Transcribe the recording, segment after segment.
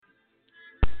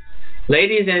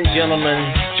Ladies and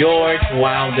gentlemen, George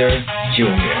Wilder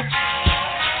Jr.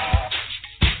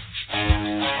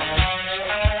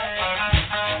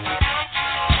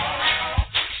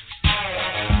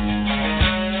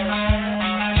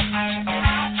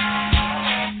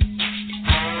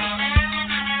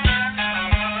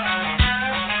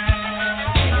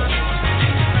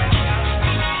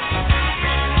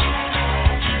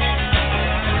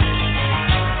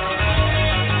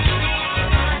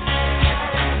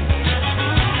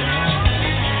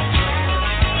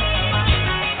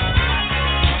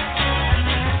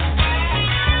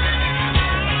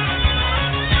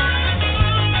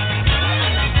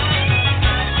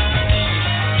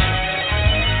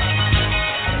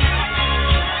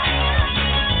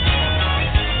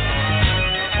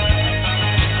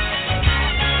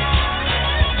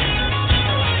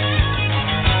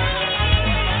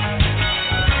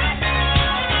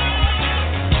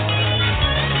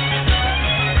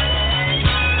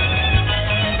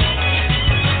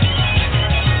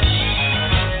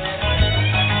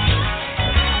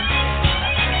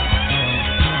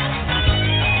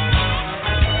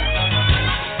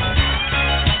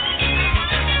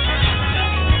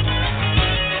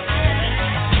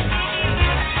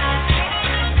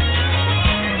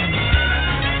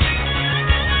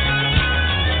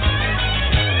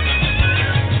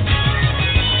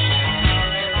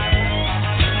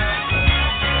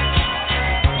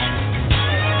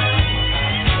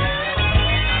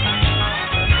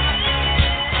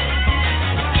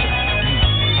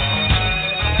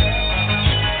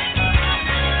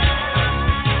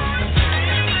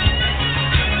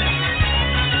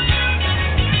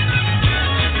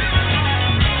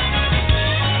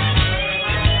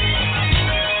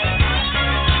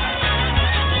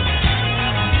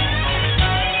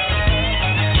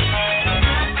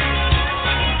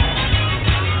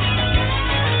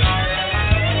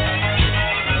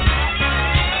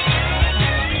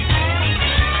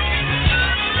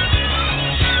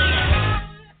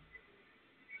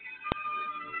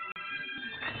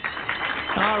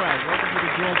 All right, welcome to the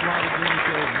George Wilder Jr.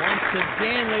 Show. Once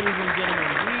again, ladies and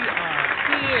gentlemen, we are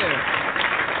here.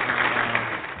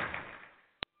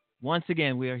 Once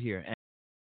again, we are here. And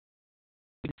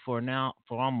for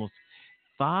almost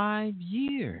 5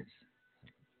 years.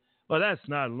 Well, that's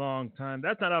not a long time.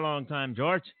 That's not a long time,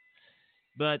 George.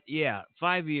 But yeah,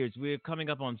 5 years. We're coming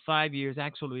up on 5 years.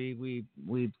 Actually,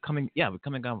 we're coming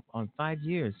up on 5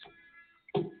 years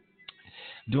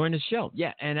during the show.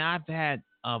 Yeah, and I've had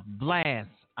a blast.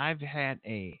 I've had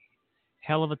a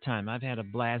hell of a time. I've had a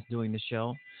blast doing the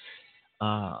show,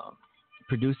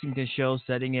 producing the show,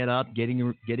 setting it up, getting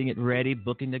it ready,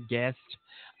 booking the guests.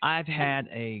 I've had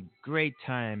a great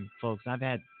time, folks. I've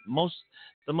had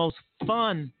the most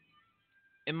fun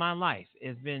in my life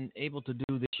has been able to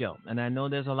do the show. And I know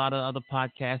there's a lot of other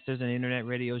podcasters and internet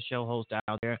radio show hosts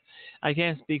out there. I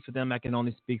can't speak for them. I can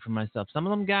only speak for myself. Some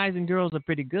of them guys and girls are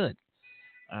pretty good.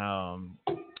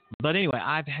 But anyway,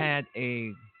 I've had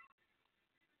a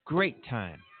great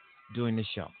time doing the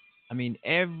show. I mean,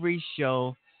 every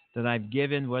show that I've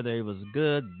given, whether it was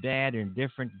good, bad, or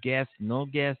indifferent, guests, no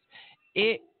guests,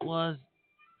 it was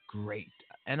great.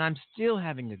 And I'm still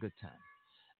having a good time.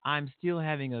 I'm still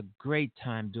having a great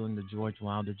time doing the George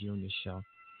Wilder Jr. Show.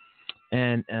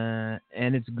 And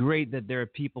it's great that there are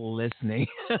people listening.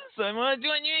 So I'm not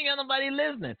doing you ain't got nobody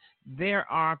listening. There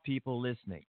are people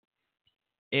listening.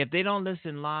 If they don't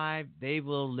listen live, they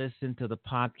will listen to the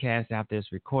podcast after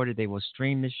it's recorded. They will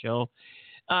stream the show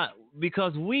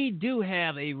because we do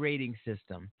have a rating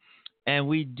system, and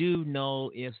we do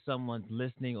know if someone's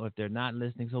listening or if they're not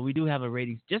listening. So we do have a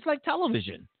rating, just like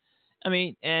television. I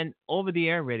mean, and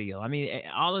over-the-air radio. I mean,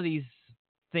 all of these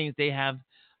things, they have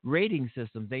rating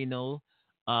systems. They know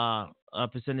a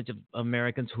percentage of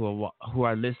Americans who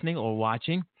are listening or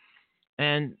watching,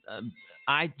 and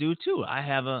I do too.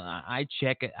 I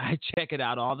check it. I check it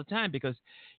out all the time because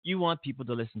you want people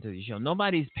to listen to the show.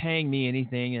 Nobody's paying me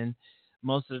anything, and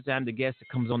most of the time the guest that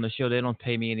comes on the show, they don't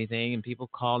pay me anything, and people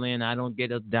call in. I don't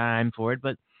get a dime for it,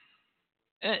 but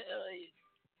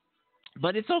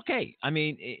it's okay. I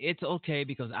mean, it's okay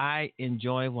because I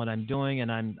enjoy what I'm doing,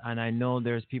 and I know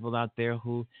there's people out there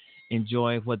who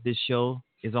enjoy what this show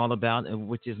is all about,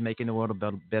 which is making the world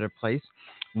a better place.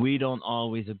 We don't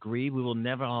always agree. We will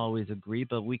never always agree,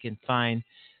 but we can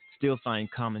still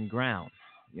find common ground.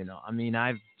 You know, I mean,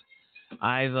 I've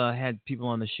had people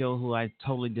on the show who I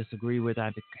totally disagree with.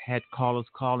 I've had callers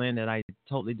call in that I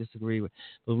totally disagree with,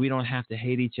 but we don't have to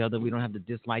hate each other. We don't have to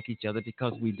dislike each other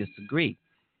because we disagree.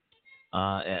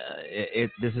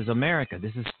 This is America.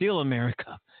 This is still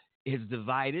America. It's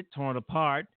divided, torn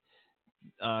apart,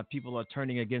 people are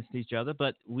turning against each other,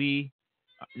 but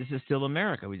this is still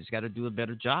America. We just got to do a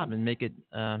better job and make it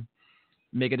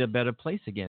a better place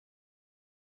again.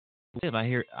 I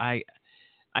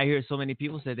hear so many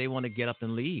people say they want to get up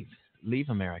and leave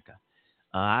America.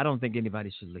 I don't think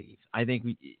anybody should leave. I think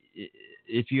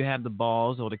if you have the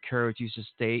balls or the courage, you should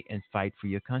stay and fight for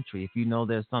your country. If you know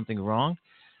there's something wrong,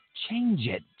 change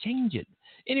it. Change it.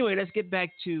 Anyway, let's get back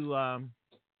to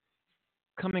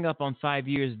coming up on 5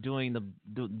 years doing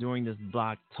during this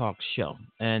Blog Talk show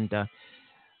and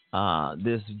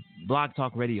this Blog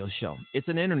Talk radio show. It's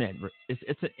an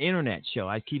it's an internet show.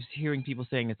 I keep hearing people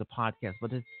saying it's a podcast,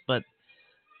 but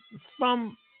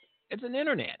from it's an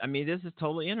internet. I mean, this is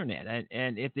totally internet,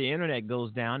 and if the internet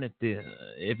goes down, if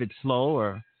it's slow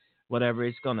or whatever,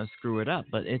 it's gonna screw it up.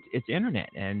 But it's internet,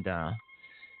 and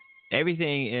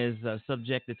everything is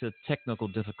subjected to technical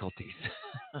difficulties.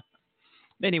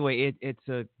 Anyway, it's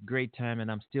a great time,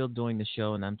 and I'm still doing the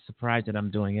show, and I'm surprised that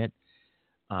I'm doing it.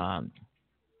 Um,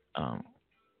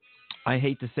 I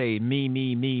hate to say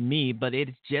me, but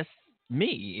it's just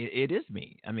me. It is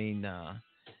me. I mean,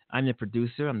 I'm the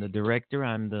producer, I'm the director,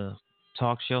 I'm the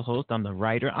talk show host, I'm the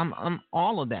writer. I'm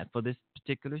all of that for this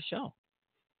particular show.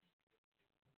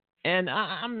 And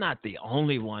I'm not the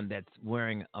only one that's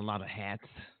wearing a lot of hats,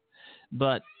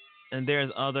 but and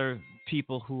there's other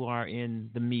people who are in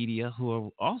the media who are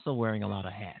also wearing a lot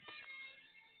of hats.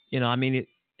 I mean,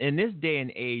 in this day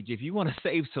and age, if you want to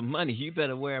save some money, you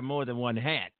better wear more than one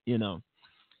hat,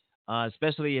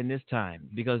 especially in this time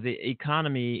because the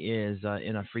economy is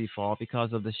in a free fall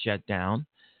because of the shutdown.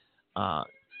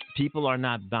 People are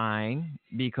not buying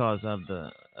because of the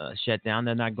shutdown.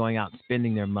 They're not going out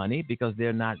spending their money because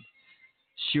they're not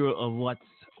sure of what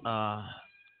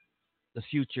the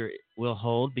future will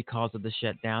hold because of the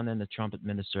shutdown and the Trump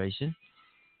administration.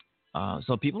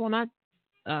 So people are not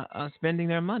spending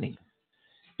their money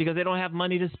because they don't have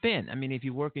money to spend. I mean, if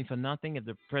you're working for nothing, if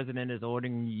the president is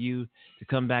ordering you to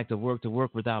come back to work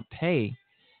without pay,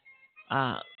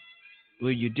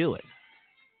 will you do it?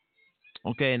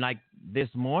 Okay, and like this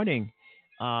morning,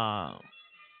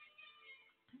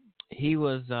 he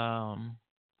was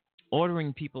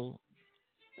ordering people,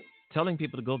 telling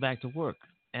people to go back to work.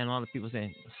 And a lot of people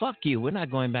saying, fuck you, we're not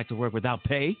going back to work without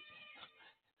pay.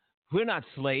 We're not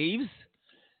slaves.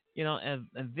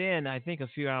 And then I think a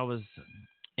few hours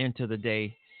into the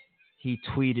day, he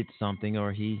tweeted something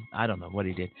or I don't know what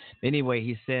he did. Anyway,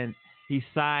 he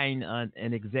signed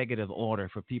an executive order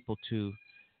for people to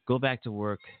go back to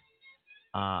work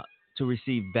to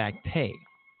receive back pay.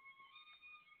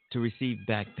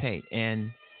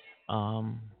 And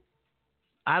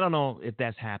I don't know if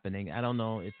that's happening. I don't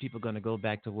know if people are going to go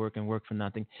back to work and work for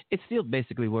nothing. It's still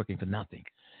basically working for nothing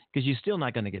because you're still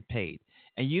not going to get paid.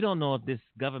 And you don't know if this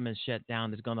government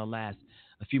shutdown is going to last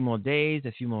a few more days,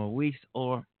 a few more weeks,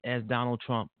 or as Donald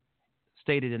Trump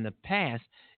stated in the past,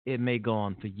 it may go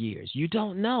on for years. You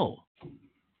don't know.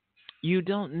 You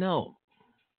don't know.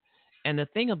 And the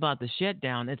thing about the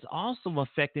shutdown, it's also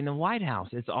affecting the White House.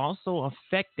 It's also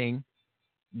affecting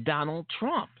Donald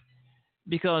Trump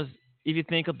because if you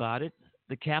think about it,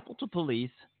 the Capitol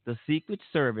Police, the Secret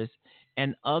Service,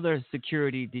 and other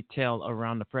security detail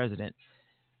around the president,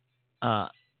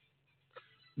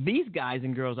 these guys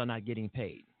and girls are not getting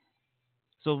paid.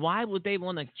 So why would they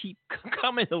want to keep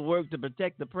coming to work to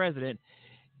protect the president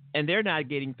and they're not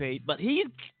getting paid, but he's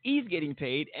getting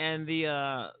paid and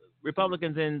the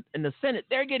Republicans in the Senate,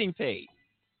 they're getting paid.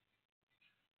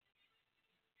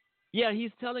 Yeah,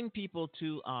 he's telling people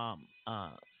to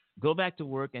go back to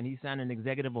work, and he signed an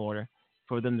executive order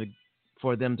for them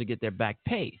to get their back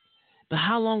pay. But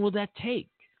how long will that take?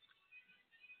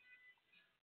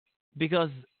 Because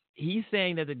he's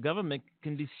saying that the government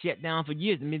can be shut down for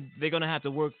years. I mean, they're going to have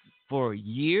to work for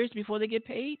years before they get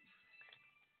paid,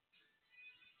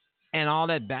 and all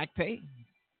that back pay.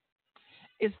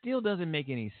 It still doesn't make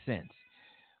any sense.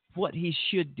 What he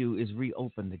should do is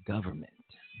reopen the government.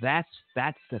 That's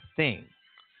the thing.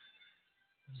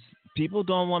 People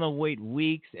don't want to wait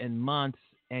weeks and months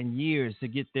and years to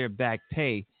get their back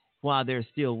pay while they're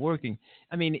still working.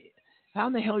 I mean, how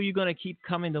in the hell are you going to keep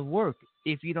coming to work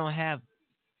if you don't have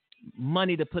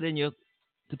money to put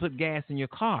gas in your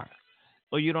car,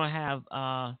 or you don't have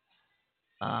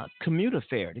commuter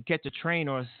fare to catch a train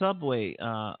or a subway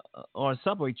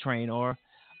train or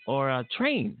a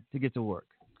train to get to work?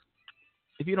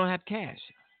 If you don't have cash,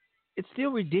 it's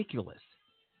still ridiculous.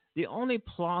 The only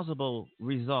plausible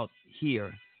result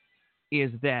here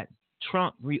is that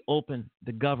Trump reopened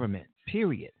the government,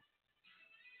 period.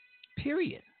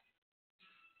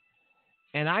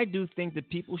 And I do think that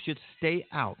people should stay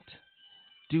out.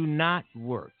 Do not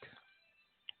work.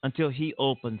 until he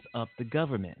opens up the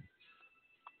government.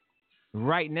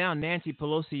 Right now, Nancy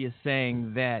Pelosi is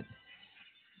saying that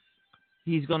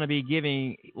he's going to be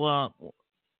giving, well,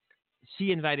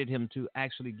 she invited him to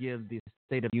actually give the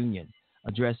State of the Union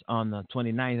address on the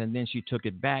 29th, and then she took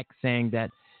it back, saying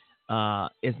that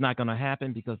it's not going to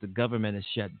happen because the government is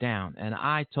shut down. And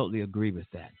I totally agree with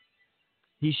that.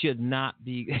 He should not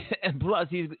be. And plus,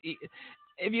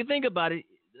 if you think about it,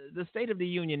 the State of the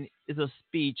Union is a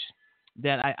speech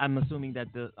that I'm assuming that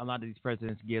a lot of these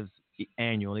presidents gives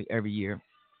annually, every year.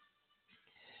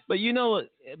 But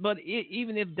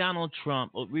even if Donald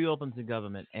Trump reopens the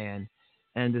government and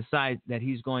decides that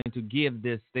he's going to give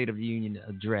this State of the Union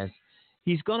address,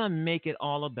 he's going to make it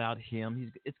all about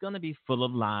him. It's going to be full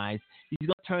of lies. He's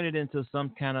going to turn it into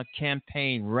some kind of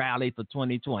campaign rally for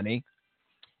 2020.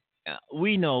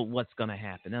 We know what's going to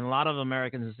happen. And a lot of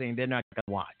Americans are saying they're not going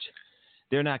to watch.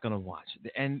 They're not going to watch.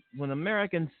 And when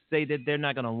Americans say that they're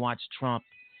not going to watch Trump,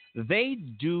 they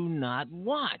do not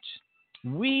watch.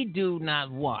 We do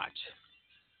not watch.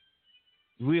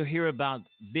 We'll hear about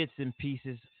bits and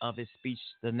pieces of his speech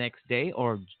the next day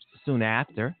or soon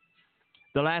after.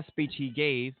 The last speech he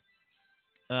gave,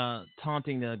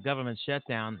 taunting the government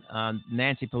shutdown,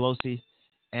 Nancy Pelosi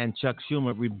and Chuck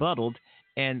Schumer rebutted.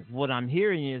 And what I'm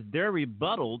hearing is their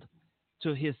rebuttal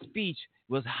to his speech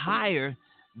was higher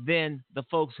than the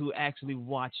folks who actually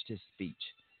watched his speech.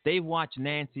 They watched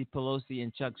Nancy Pelosi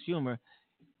and Chuck Schumer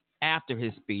after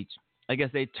his speech. I guess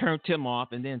they turned him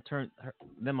off and then turned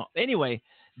them off. Anyway,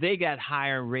 they got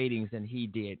higher ratings than he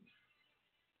did.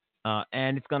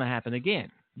 And it's going to happen again.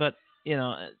 But,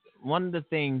 one of the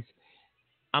things,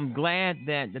 I'm glad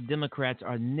that the Democrats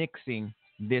are nixing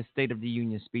this State of the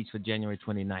Union speech for January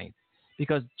 29th,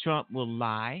 because Trump will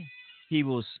lie. He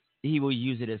will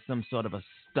use it as some sort of a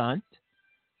stunt.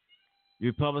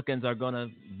 Republicans are going to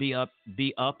be up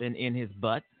and in his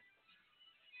butt.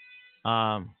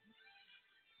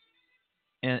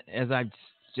 And as I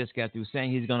just got through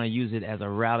saying, he's going to use it as a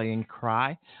rallying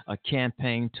cry, a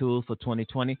campaign tool for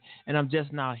 2020. And I'm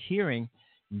just now hearing,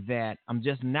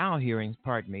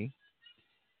 pardon me,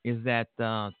 is that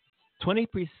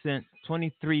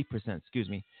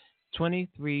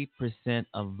 23%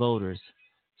 of voters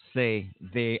say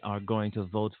they are going to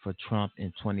vote for Trump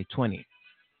in 2020.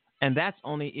 And that's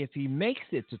only if he makes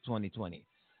it to 2020.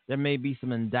 There may be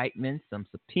some indictments, some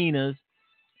subpoenas,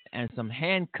 and some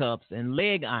handcuffs and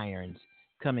leg irons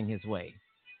coming his way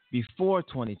before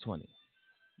 2020.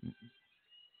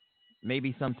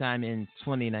 Maybe sometime in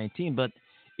 2019. But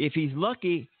if he's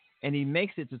lucky and he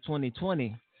makes it to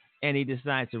 2020 and he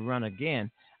decides to run again,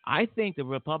 I think the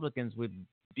Republicans would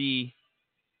be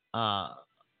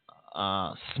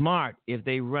smart if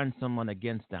they run someone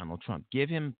against Donald Trump.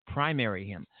 Primary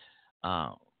him.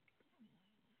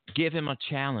 Give him a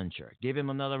challenger. Give him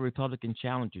another Republican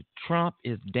challenger. Trump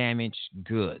is damaged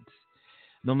goods.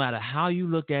 No matter how you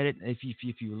look at it, if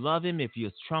you love him, if you're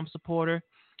a Trump supporter,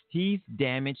 he's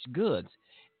damaged goods.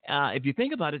 If you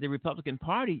think about it, the Republican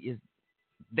Party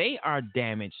they are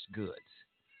damaged goods.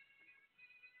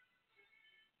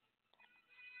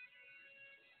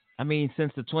 I mean,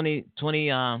 since the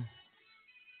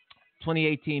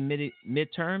 2018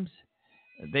 midterms,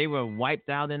 they were wiped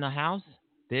out in the House.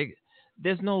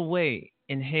 There's no way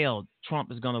in hell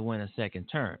Trump is going to win a second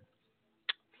term,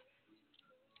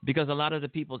 because a lot of the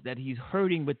people that he's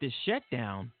hurting with this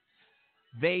shutdown,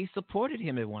 they supported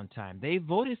him at one time. They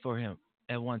voted for him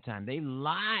at one time. They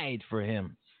lied for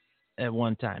him at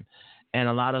one time. And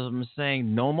a lot of them are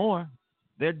saying no more.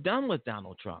 They're done with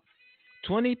Donald Trump.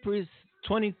 23%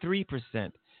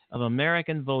 of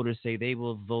American voters say they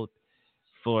will vote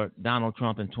for Donald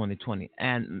Trump in 2020.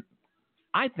 And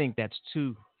I think that's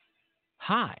too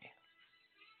high.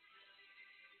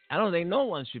 I don't think no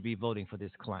one should be voting for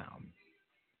this clown.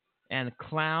 And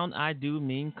clown, I do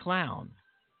mean clown.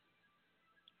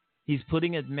 He's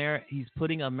putting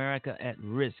America at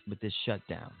risk with this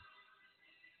shutdown.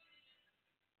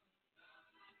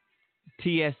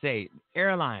 TSA,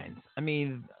 airlines,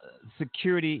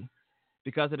 security,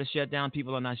 because of the shutdown,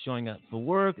 people are not showing up for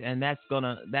work, and that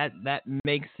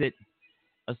makes it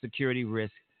a security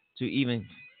risk to even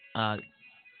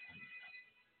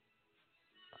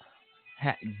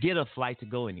get a flight to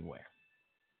go anywhere.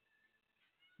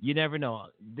 You never know.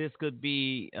 This could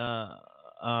be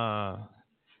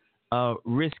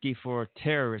risky for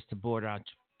terrorists to board our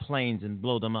planes and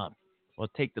blow them up or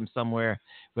take them somewhere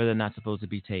where they're not supposed to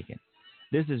be taken.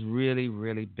 This is really,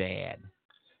 really bad.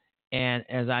 And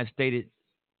as I've stated,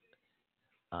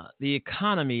 the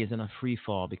economy is in a free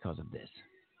fall because of this.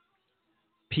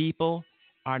 People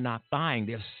are not buying.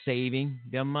 They're saving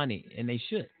their money, and they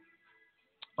should.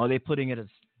 Or they're putting it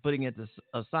putting it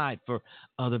aside for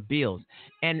other bills.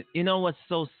 And you know what's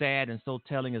so sad and so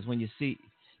telling is when you see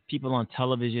people on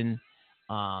television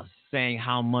saying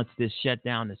how much this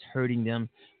shutdown is hurting them,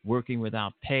 working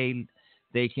without pay.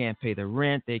 They can't pay the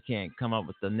rent. They can't come up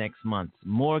with the next month's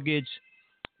mortgage.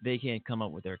 They can't come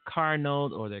up with their car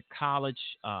note or their college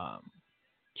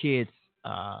kids'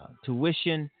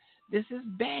 tuition. This is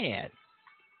bad.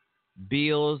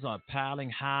 Bills are piling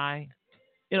high.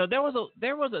 You know, there was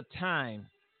a time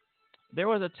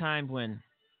when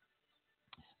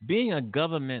being a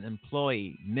government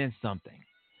employee meant something,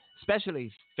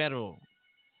 especially federal,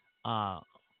 uh,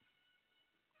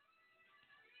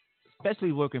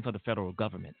 especially working for the federal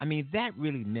government. I mean, that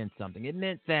really meant something. It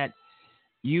meant that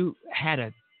you had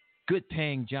a good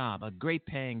paying job, a great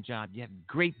paying job. You had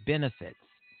great benefits.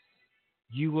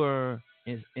 You were,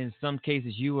 in some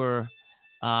cases, you were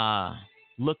uh,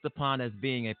 looked upon as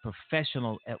being a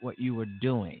professional at what you were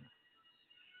doing.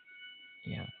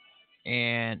 Yeah.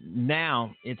 And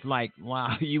now it's like,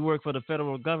 wow, you work for the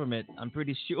federal government. I'm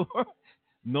pretty sure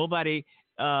nobody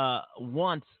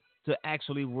wants to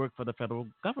actually work for the federal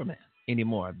government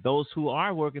anymore. Those who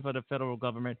are working for the federal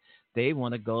government, they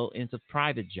want to go into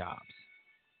private jobs.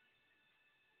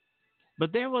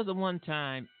 But there was a one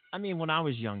time, I mean, when I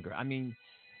was younger, I mean,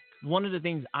 one of the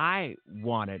things I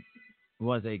wanted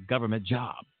was a government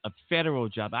job, a federal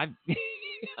job. I've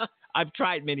I've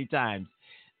tried many times,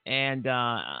 and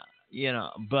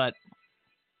but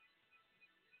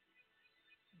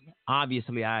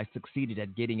obviously I succeeded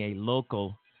at getting a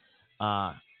local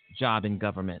uh, job in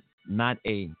government, not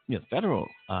a federal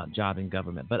job in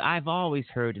government. But I've always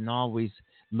heard and always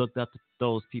looked up to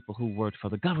those people who worked for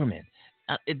the government.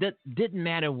 Didn't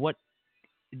matter what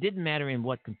it didn't matter in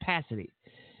what capacity,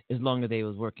 as long as they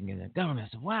was working in the government.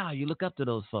 So wow, you look up to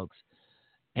those folks.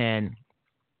 And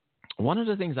one of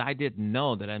the things I didn't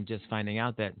know that I'm just finding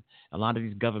out that a lot of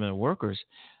these government workers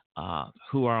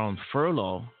who are on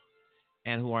furlough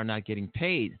and who are not getting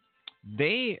paid,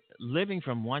 they living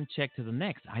from one check to the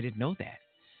next. I didn't know that.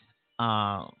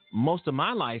 Most of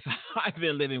my life, I've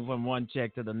been living from one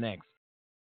check to the next.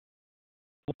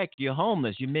 Check, you're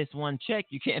homeless. You miss one check,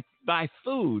 you can't buy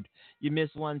food. You miss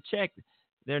one check,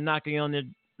 they're knocking on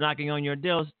your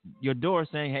door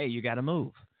saying, "Hey, you got to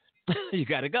move. You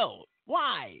got to go."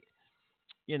 Why?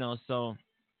 So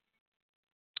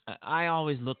I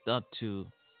always looked up to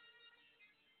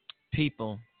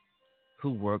people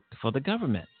who worked for the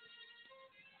government.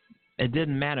 It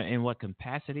didn't matter in what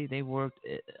capacity they worked.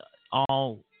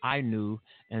 All I knew,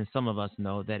 and some of us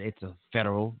know, that it's a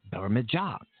federal government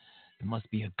job. It must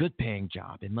be a good paying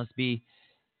job. It must be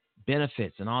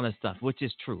benefits and all that stuff, which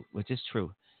is true.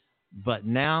 But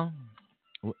now,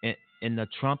 in the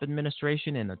Trump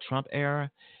administration, in the Trump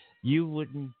era, you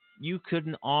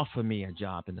couldn't offer me a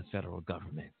job in the federal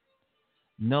government.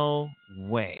 No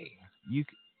way. You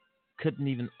couldn't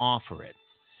even offer it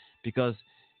because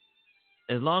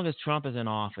as long as Trump is in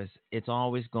office, it's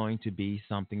always going to be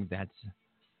something that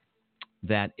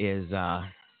is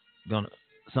going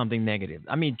something negative.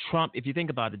 I mean, Trump. If you think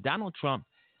about it, Donald Trump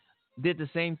did the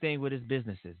same thing with his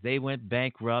businesses. They went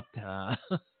bankrupt.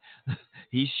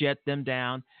 He shut them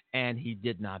down, and he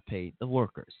did not pay the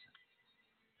workers.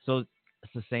 So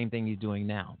it's the same thing he's doing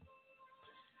now.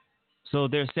 So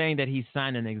they're saying that he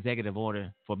signed an executive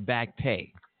order for back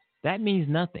pay. That means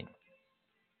nothing.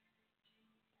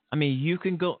 I mean, you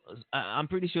can go. I'm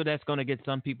pretty sure that's going to get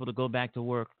some people to go back to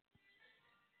work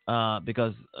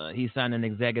because he signed an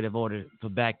executive order for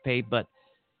back pay. But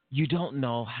you don't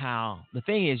know how. The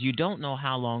thing is, you don't know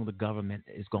how long the government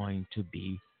is going to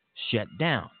be shut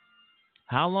down.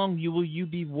 How long will you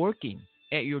be working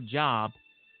at your job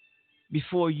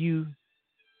before you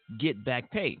get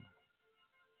back pay?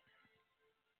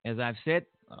 As I've said,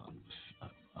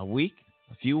 a week,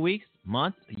 a few weeks,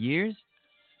 months, years.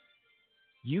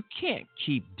 You can't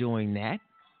keep doing that.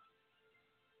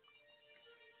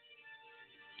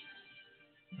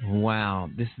 Wow,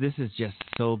 this is just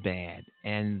so bad,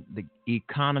 and the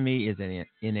economy is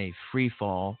in a free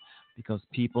fall because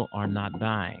people are not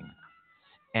buying,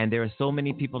 and there are so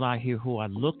many people out here who are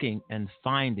looking and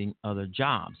finding other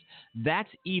jobs. That's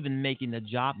even making the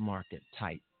job market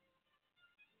tight.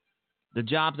 The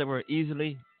jobs that were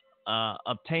easily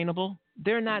obtainable,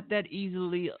 they're not that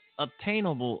easily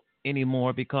obtainable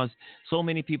anymore because so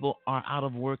many people are out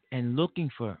of work and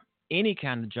looking for any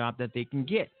kind of job that they can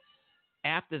get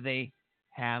after they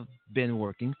have been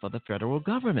working for the federal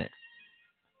government.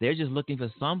 They're just looking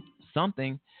for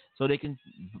something so they can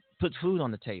put food on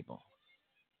the table,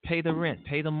 pay the rent,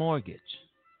 pay the mortgage,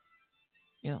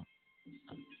 you know,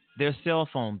 their cell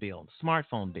phone bill,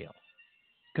 smartphone bill,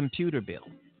 computer bill.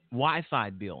 Wi-Fi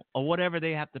bill or whatever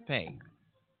they have to pay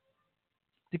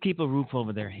to keep a roof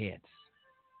over their heads.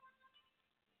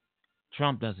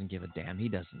 Trump doesn't give a damn. He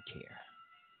doesn't care.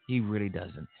 He really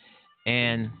doesn't.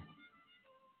 And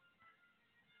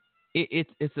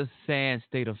it's a sad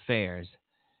state of affairs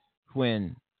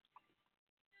when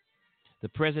the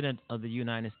President of the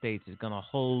United States is going to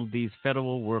hold these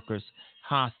federal workers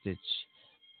hostage,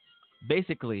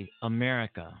 basically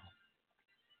America,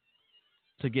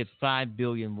 to get $5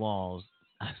 billion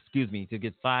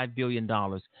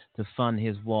to fund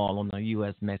his wall on the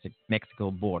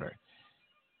U.S.-Mexico border.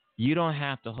 You don't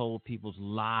have to hold people's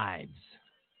lives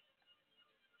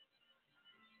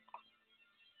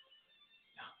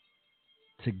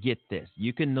to get this.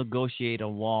 You can negotiate a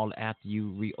wall after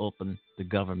you reopen the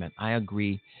government. I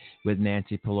agree with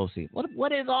Nancy Pelosi.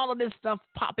 What is all of this stuff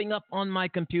popping up on my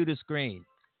computer screen?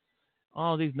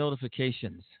 All these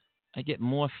notifications. I get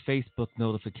more Facebook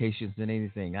notifications than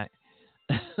anything.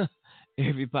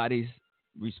 Everybody's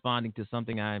responding to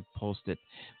something I posted,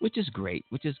 which is great,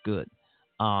 which is good.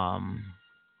 But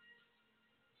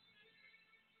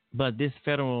this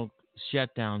federal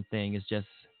shutdown thing is just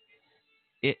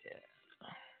it.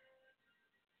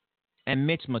 And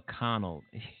Mitch McConnell,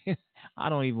 I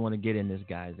don't even want to get in this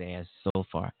guy's ass so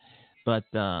far. But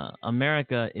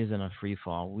America is in a free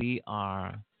fall. We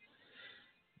are,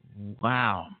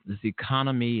 wow, this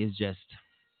economy is just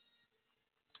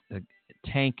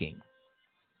tanking.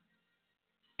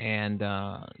 And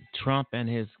Trump and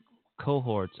his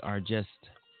cohorts are just,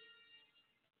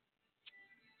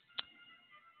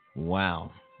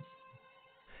 wow.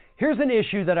 Here's an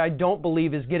issue that I don't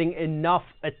believe is getting enough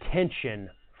attention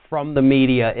from the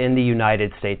media in the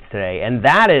United States today, and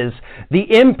that is the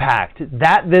impact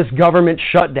that this government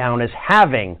shutdown is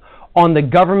having on the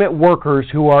government workers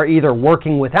who are either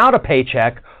working without a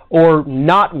paycheck or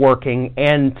not working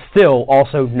and still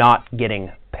also not getting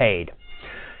paid.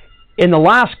 In the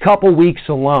last couple weeks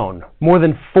alone, more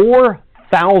than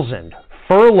 4,000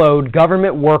 furloughed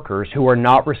government workers who are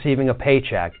not receiving a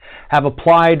paycheck have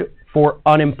applied for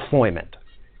unemployment.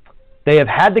 They have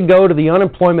had to go to the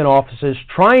unemployment offices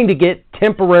trying to get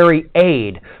temporary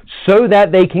aid so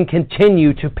that they can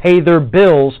continue to pay their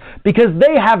bills because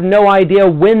they have no idea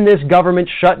when this government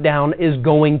shutdown is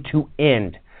going to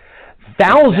end.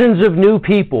 Thousands of new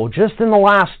people just in the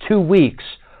last 2 weeks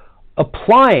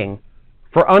applying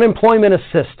for unemployment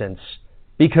assistance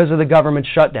because of the government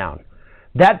shutdown.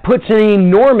 That puts an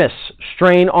enormous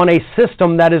strain on a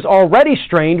system that is already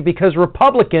strained because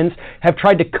Republicans have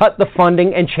tried to cut the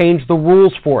funding and change the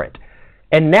rules for it.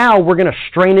 And now we're going to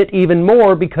strain it even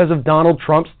more because of Donald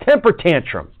Trump's temper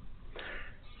tantrum.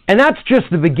 And that's just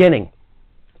the beginning.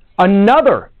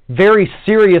 Another very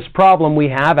serious problem we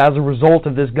have as a result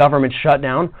of this government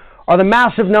shutdown are the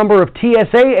massive number of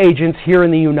TSA agents here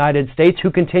in the United States who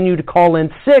continue to call in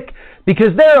sick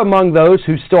because they're among those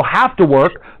who still have to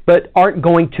work but aren't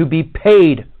going to be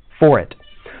paid for it.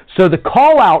 So the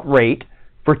call-out rate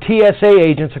for TSA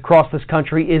agents across this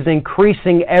country is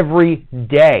increasing every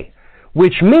day,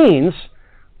 which means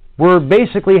we're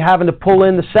basically having to pull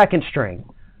in the second string.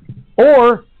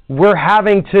 Or we're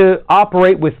having to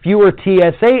operate with fewer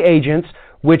TSA agents,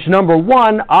 which, number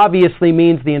one, obviously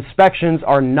means the inspections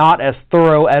are not as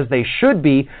thorough as they should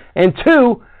be, and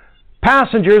two,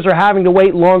 passengers are having to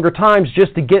wait longer times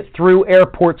just to get through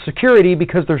airport security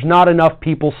because there's not enough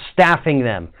people staffing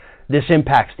them. This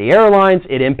impacts the airlines,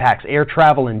 it impacts air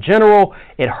travel in general,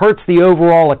 it hurts the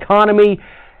overall economy.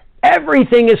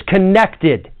 Everything is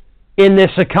connected in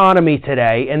this economy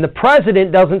today, and the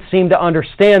president doesn't seem to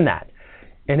understand that.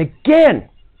 And again,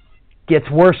 gets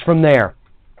worse from there.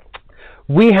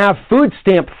 We have food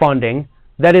stamp funding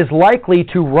that is likely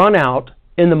to run out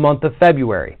in the month of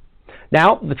February.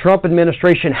 Now, the Trump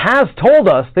administration has told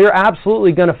us they're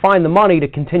absolutely going to find the money to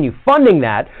continue funding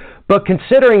that, but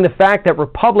considering the fact that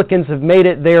Republicans have made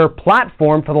it their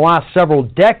platform for the last several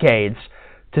decades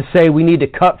to say we need to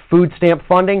cut food stamp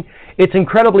funding, it's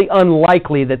incredibly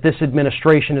unlikely that this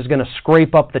administration is going to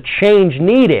scrape up the change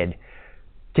needed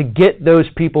to get those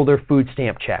people their food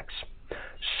stamp checks.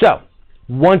 So,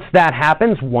 once that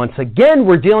happens, once again,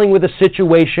 we're dealing with a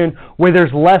situation where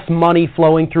there's less money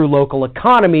flowing through local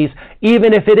economies,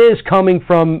 even if it is coming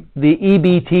from the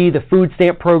EBT, the food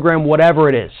stamp program, whatever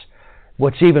it is.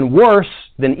 What's even worse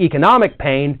than economic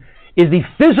pain is the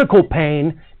physical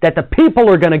pain that the people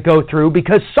are going to go through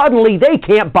because suddenly they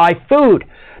can't buy food.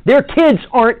 Their kids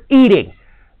aren't eating.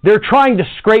 They're trying to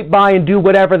scrape by and do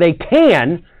whatever they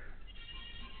can,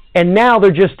 and now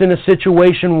they're just in a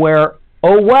situation where,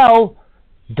 oh well,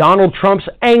 Donald Trump's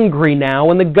angry now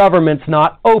and the government's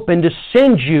not open to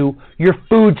send you your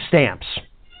food stamps.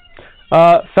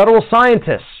 Federal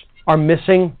scientists are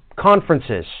missing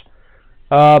conferences.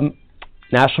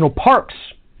 National parks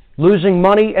losing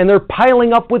money, and they're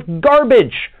piling up with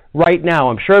garbage right now.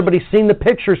 I'm sure everybody's seen the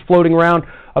pictures floating around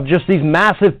of just these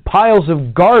massive piles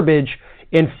of garbage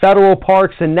in federal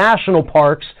parks and national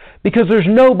parks because there's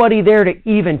nobody there to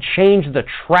even change the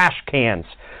trash cans.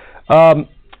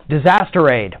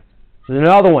 Disaster aid is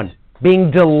another one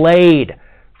being delayed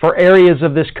for areas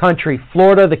of this country.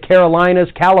 Florida, the Carolinas,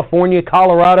 California,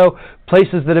 Colorado,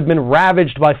 places that have been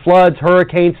ravaged by floods,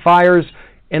 hurricanes, fires,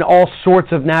 and all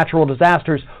sorts of natural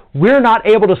disasters. We're not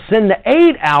able to send the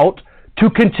aid out to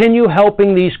continue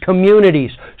helping these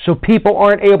communities so people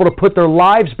aren't able to put their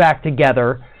lives back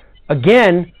together,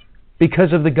 again,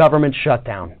 because of the government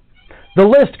shutdown. The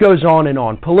list goes on and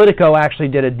on. Politico actually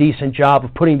did a decent job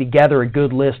of putting together a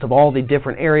good list of all the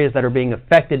different areas that are being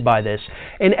affected by this,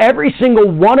 and every single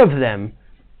one of them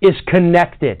is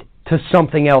connected to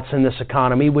something else in this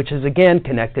economy, which is, again,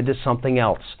 connected to something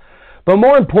else. But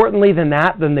more importantly than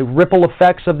that, than the ripple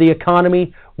effects of the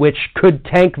economy, which could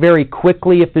tank very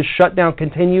quickly if this shutdown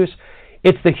continues,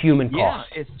 it's the human cost.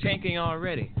 Yeah, it's tanking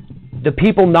already. The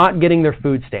people not getting their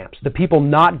food stamps, the people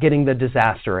not getting the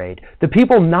disaster aid, the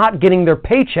people not getting their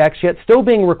paychecks yet still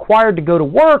being required to go to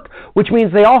work, which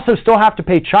means they also still have to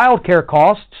pay child care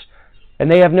costs, and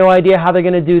they have no idea how they're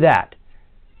going to do that.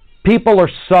 People are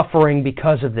suffering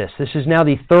because of this. This is now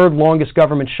the third longest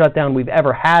government shutdown we've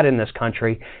ever had in this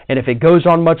country, and if it goes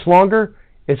on much longer,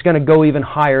 it's going to go even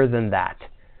higher than that.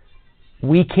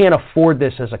 We can't afford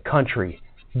this as a country,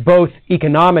 both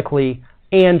economically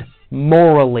and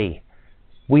morally.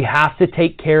 We have to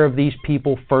take care of these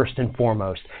people first and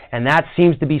foremost, and that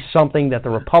seems to be something that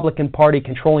the Republican Party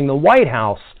controlling the White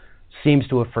House seems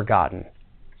to have forgotten.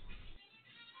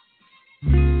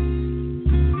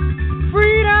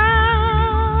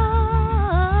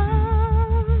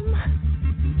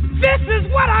 This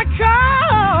is what I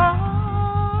call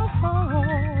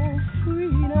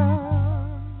freedom.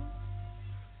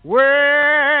 Well,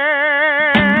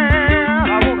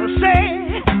 I want to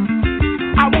say,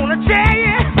 I want to tell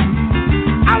you,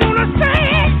 I want to say,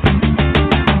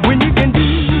 when you can do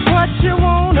what you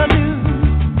want to do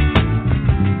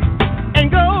and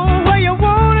go where you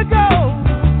want to go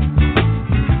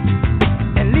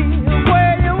and live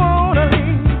where you want to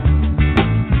live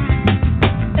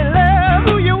and love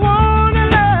who you want.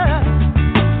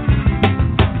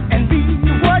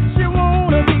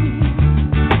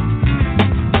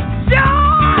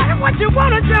 You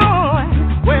want to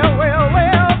join? Well,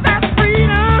 that's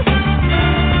freedom.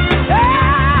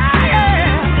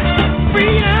 Yeah,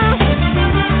 freedom.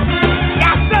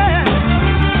 Yes, sir.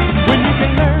 When you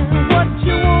can learn what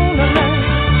you want to learn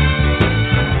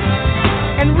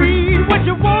and read what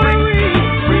you want to read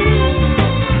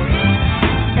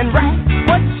and write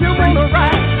what you want to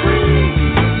write.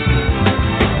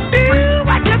 Do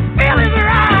what you feel is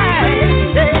right.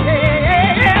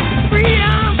 Yeah,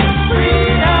 freedom.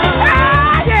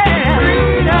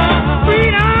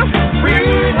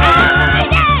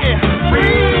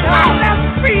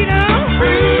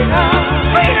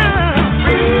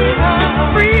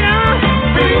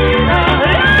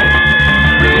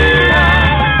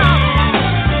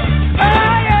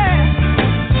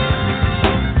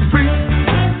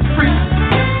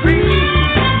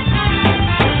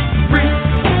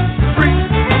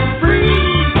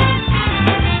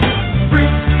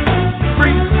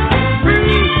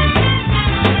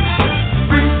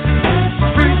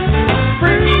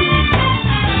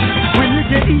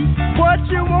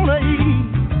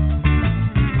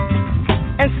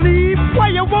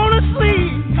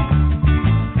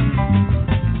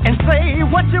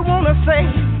 What you want to say,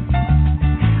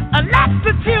 and let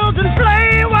the children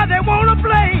play while they want to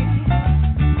play,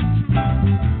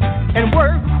 and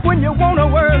work when you want to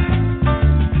work,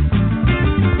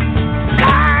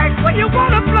 flirt when you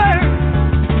want to flirt.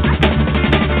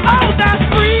 Oh, that's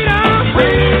freedom,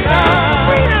 freedom,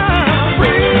 freedom,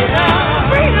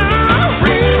 freedom, freedom,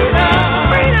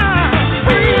 freedom, freedom,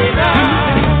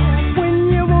 freedom. When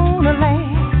you want to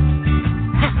laugh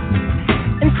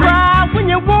and cry when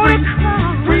you want to cry.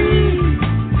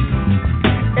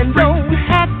 And don't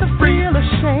have to feel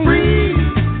ashamed. Free.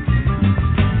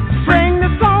 Sing the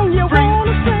song you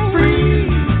wanna sing.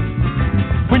 Free.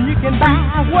 When you can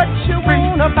buy what you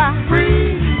wanna buy.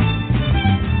 Free.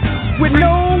 With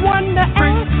no one to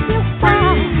ask you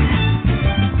why.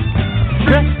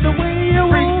 Dress the way you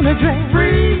wanna dress.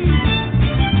 Free.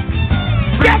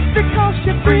 Just because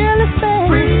you feel it's bad.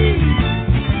 Free.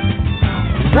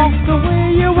 Walk the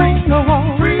way you wanna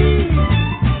walk. Free.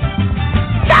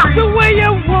 Talk the way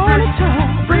you wanna talk.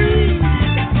 Free.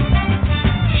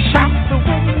 Shop the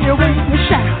way you wanna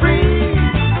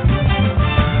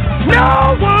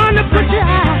to put you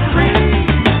out.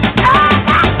 Freedom,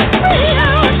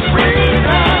 freedom, freedom,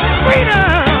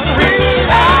 freedom,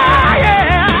 oh,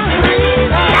 yeah.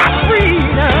 Freedom,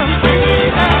 freedom, freedom,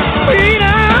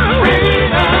 freedom, freedom,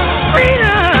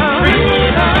 freedom,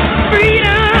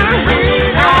 freedom, freedom,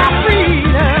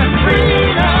 freedom,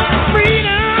 freedom,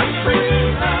 freedom,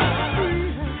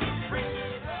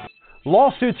 freedom.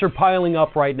 Lawsuits are piling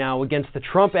up right now against the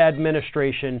Trump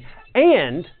administration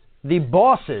and the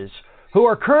bosses who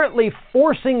are currently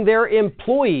forcing their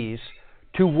employees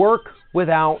to work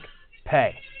without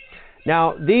pay.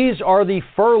 Now, these are the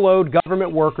furloughed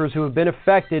government workers who have been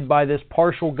affected by this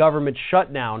partial government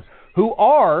shutdown, who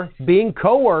are being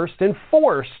coerced and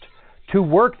forced to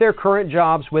work their current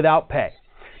jobs without pay.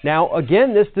 Now,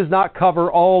 again, this does not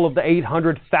cover all of the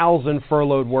 800,000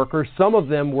 furloughed workers. Some of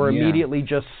them were immediately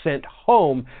just sent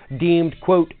home, deemed,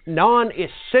 quote,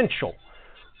 non-essential.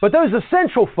 But those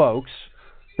essential folks,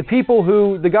 the people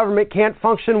who the government can't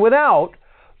function without,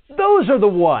 those are the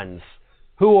ones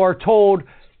who are told,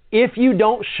 if you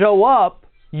don't show up,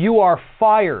 you are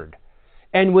fired.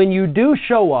 And when you do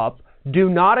show up, do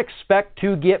not expect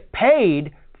to get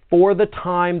paid for the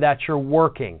time that you're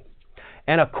working.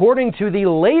 And according to the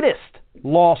latest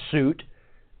lawsuit,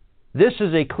 this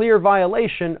is a clear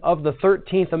violation of the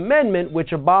 13th Amendment,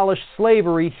 which abolished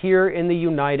slavery here in the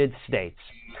United States.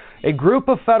 A group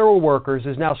of federal workers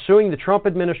is now suing the Trump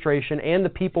administration and the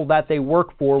people that they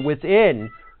work for within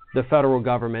the federal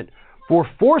government for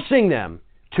forcing them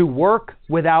to work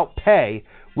without pay,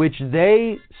 which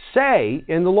they say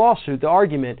in the lawsuit, the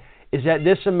argument is that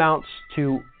this amounts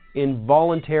to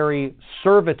involuntary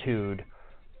servitude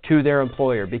to their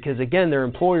employer, because again, their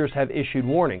employers have issued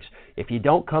warnings. If you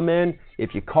don't come in,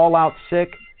 if you call out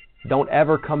sick, don't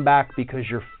ever come back because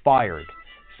you're fired.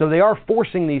 So they are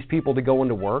forcing these people to go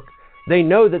into work. They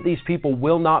know that these people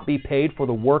will not be paid for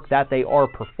the work that they are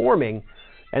performing,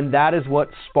 and that is what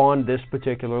spawned this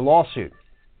particular lawsuit.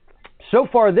 So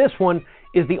far, this one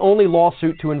is the only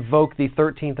lawsuit to invoke the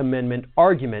 13th Amendment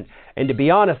argument. And to be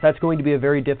honest, that's going to be a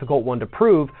very difficult one to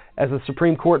prove, as the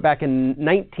Supreme Court back in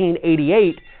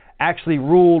 1988 actually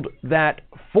ruled that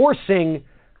forcing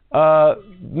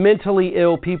mentally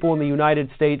ill people in the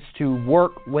United States to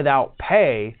work without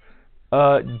pay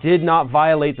did not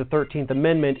violate the 13th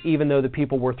Amendment, even though the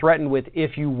people were threatened with,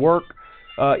 if you work,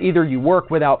 either you work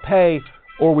without pay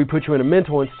or we put you in a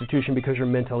mental institution because you're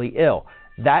mentally ill.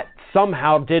 That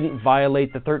somehow didn't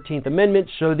violate the 13th Amendment,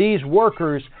 so these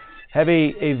workers have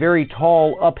a very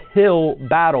tall uphill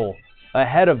battle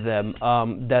ahead of them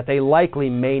that they likely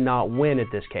may not win at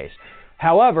this case.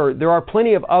 However, there are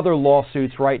plenty of other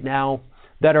lawsuits right now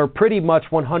that are pretty much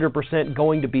 100%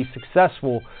 going to be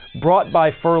successful, brought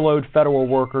by furloughed federal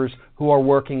workers who are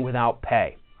working without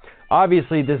pay.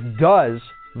 Obviously, this does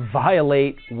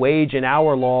violate wage and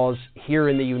hour laws here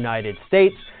in the United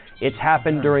States. It's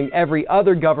happened during every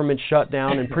other government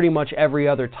shutdown, and pretty much every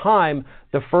other time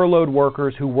the furloughed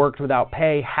workers who worked without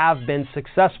pay have been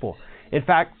successful. In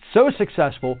fact, so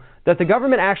successful that the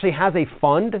government actually has a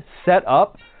fund set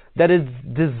up that is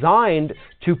designed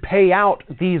to pay out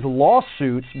these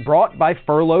lawsuits brought by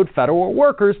furloughed federal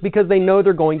workers, because they know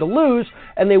they're going to lose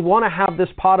and they want to have this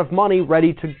pot of money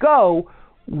ready to go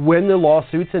when the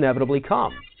lawsuits inevitably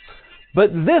come.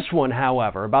 But this one,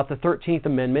 however, about the 13th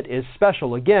Amendment is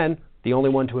special. Again, the only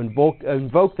one to invoke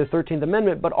the 13th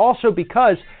Amendment, but also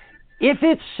because if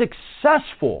it's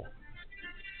successful,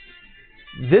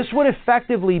 this would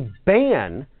effectively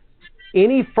ban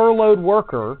any furloughed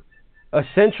worker,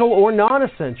 essential or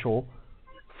non-essential,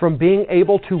 from being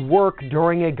able to work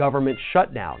during a government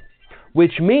shutdown.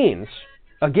 Which means,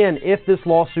 again, if this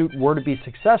lawsuit were to be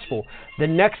successful, the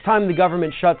next time the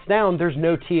government shuts down, there's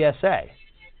no TSA.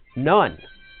 None.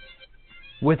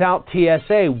 Without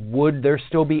TSA, would there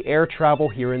still be air travel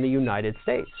here in the United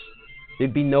States?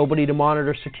 There'd be nobody to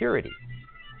monitor security.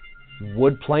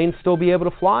 Would planes still be able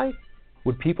to fly?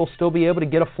 Would people still be able to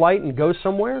get a flight and go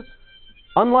somewhere?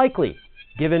 Unlikely,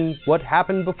 given what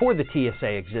happened before the TSA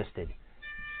existed.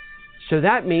 So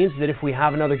that means that if we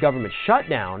have another government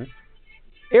shutdown,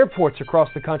 airports across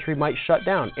the country might shut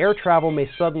down. Air travel may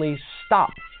suddenly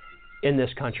stop in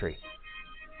this country.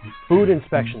 Food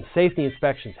inspections, safety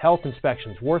inspections, health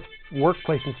inspections,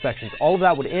 workplace inspections, all of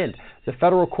that would end. The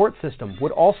federal court system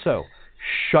would also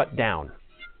shut down.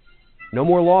 No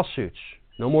more lawsuits.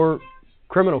 No more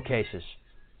criminal cases.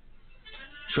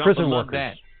 Prison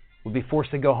workers would be forced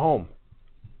to go home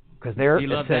because they're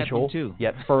essential,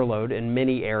 yet furloughed in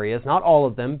many areas. Not all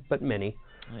of them, but many.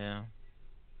 Yeah.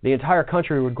 The entire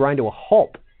country would grind to a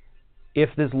halt if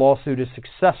this lawsuit is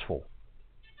successful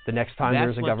the next time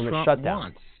there's a government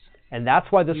shutdown. And that's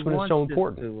why this one is so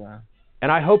important.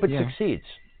 And I hope it succeeds.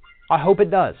 I hope it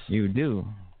does. You do.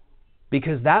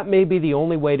 Because that may be the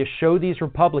only way to show these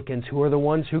Republicans, who are the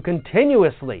ones who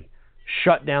continuously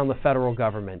shut down the federal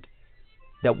government,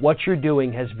 that what you're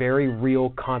doing has very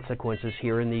real consequences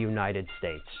here in the United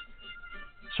States.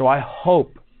 So I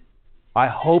hope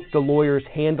the lawyers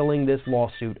handling this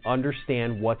lawsuit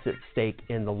understand what's at stake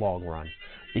in the long run.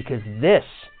 Because this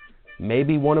may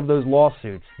be one of those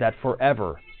lawsuits that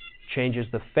forever changes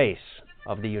the face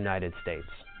of the United States.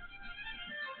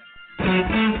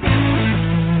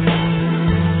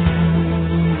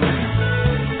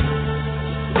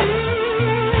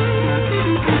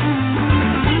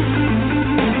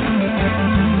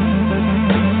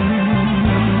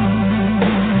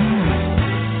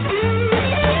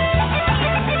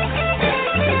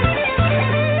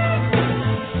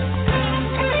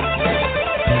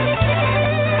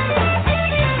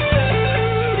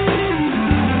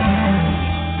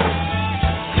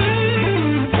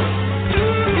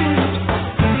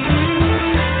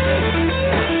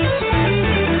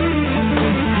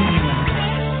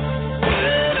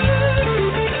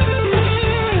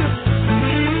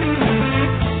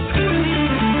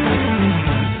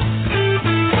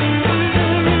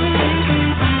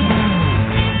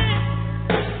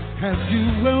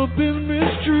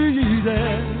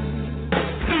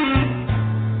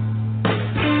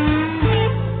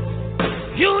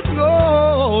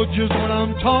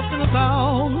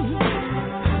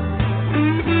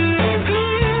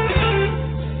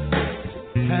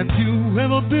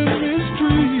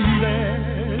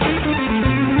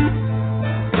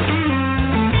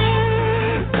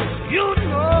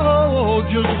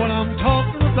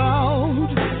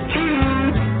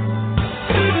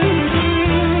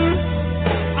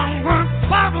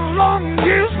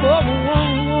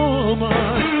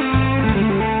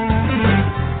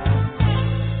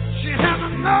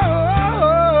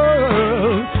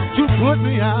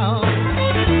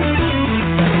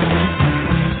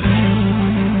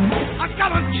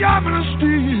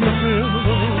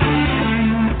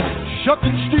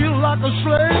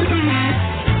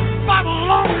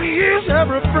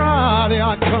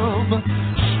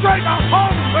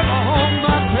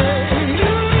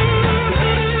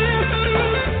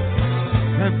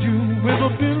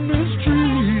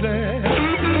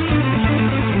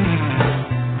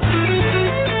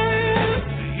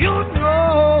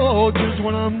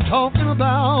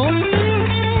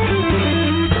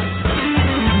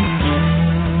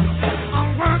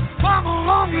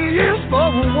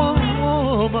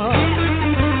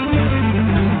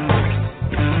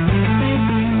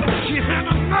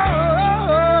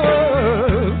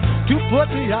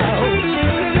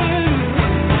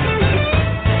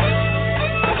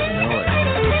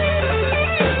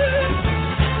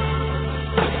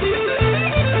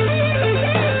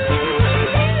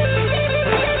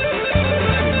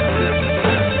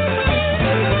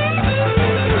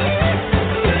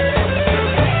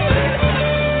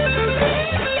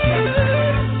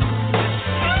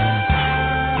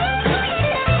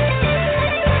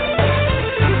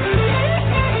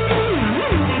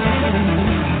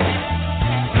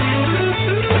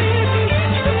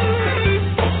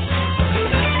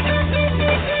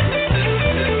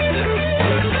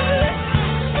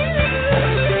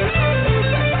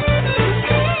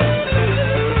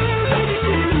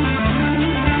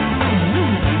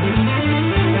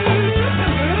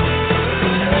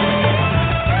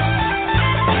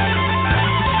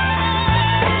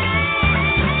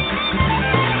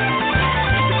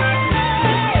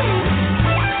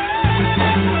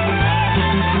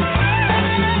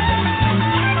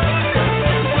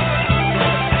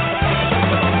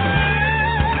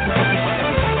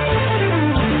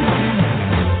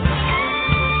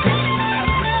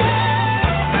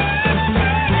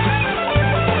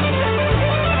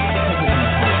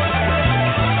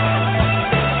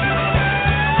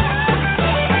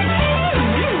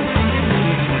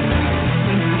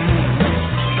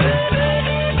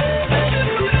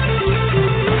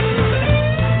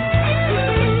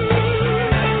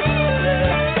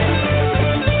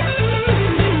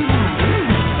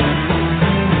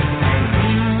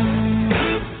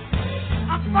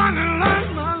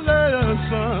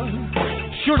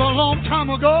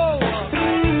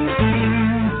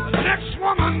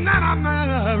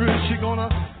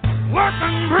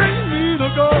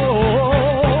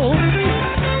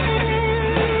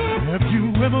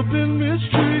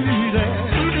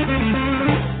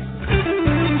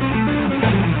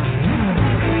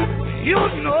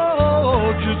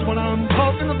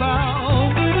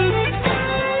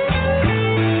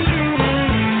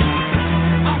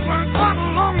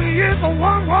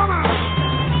 One woman,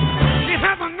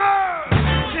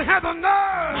 she had the nerve,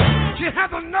 She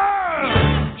has a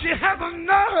nerve. She has a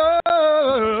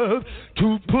nerve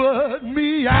to put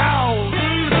me out.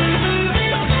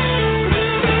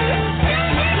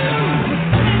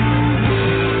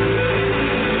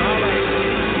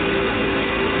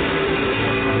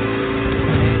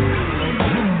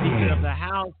 Speaker of the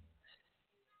House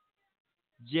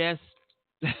just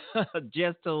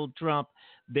just told Trump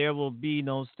there will be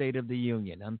no State of the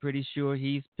Union. I'm pretty sure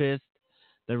he's pissed.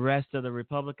 The rest of the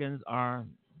Republicans are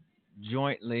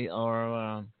jointly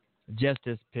or just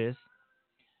as pissed.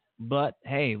 But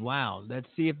hey, wow, let's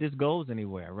see if this goes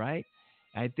anywhere, right?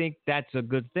 I think that's a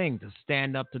good thing to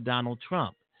stand up to Donald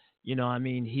Trump. You know, I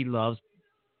mean, he loves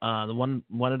the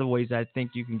one of the ways I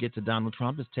think you can get to Donald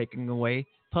Trump is taking away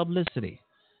publicity.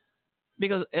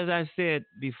 Because as I said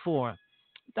before,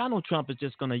 Donald Trump is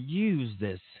just going to use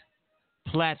this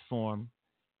platform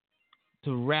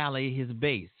to rally his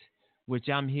base, which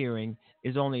I'm hearing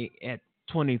is only at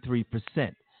 23%.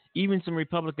 Even some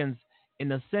Republicans in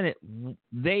the Senate,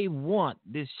 they want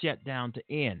this shutdown to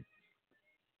end.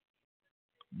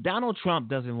 Donald Trump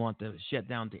doesn't want the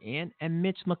shutdown to end, and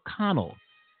Mitch McConnell,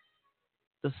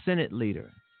 the Senate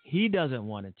leader, he doesn't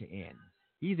want it to end.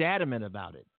 He's adamant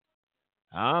about it.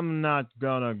 I'm not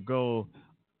going to go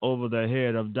over the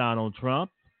head of Donald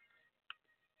Trump.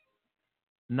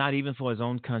 Not even for his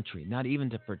own country, not even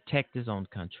to protect his own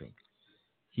country.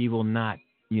 He will not,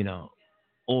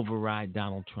 override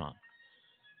Donald Trump.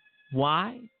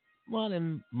 Why? Well,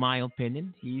 in my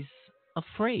opinion, he's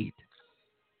afraid.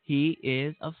 He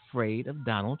is afraid of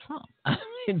Donald Trump. I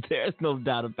mean, there's no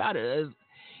doubt about it.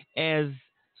 As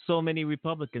so many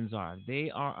Republicans are.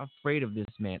 They are afraid of this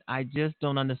man. I just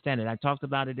don't understand it. I talked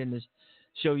about it in the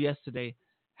show yesterday,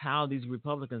 how these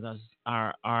Republicans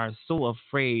are so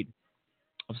afraid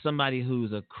of somebody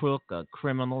who's a crook, a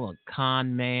criminal, a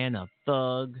con man, a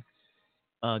thug,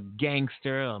 a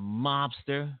gangster, a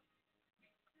mobster,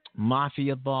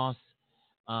 mafia boss.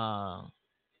 I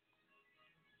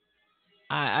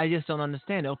just don't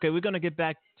understand it. Okay, we're going to get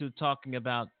back to talking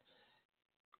about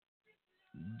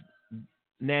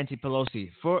Nancy Pelosi.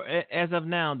 For as of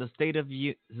now, the state of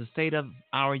the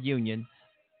union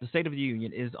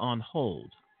is on hold,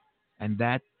 and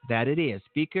that it is.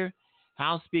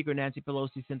 House Speaker Nancy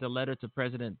Pelosi sent a letter to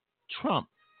President Trump,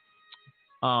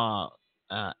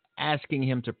 asking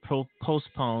him to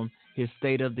postpone his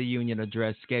State of the Union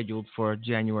address scheduled for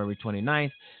January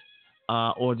 29th,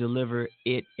 or deliver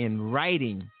it in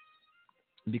writing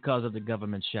because of the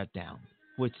government shutdown,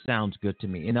 which sounds good to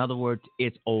me. In other words,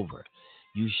 it's over.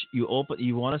 You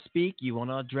want to speak, you want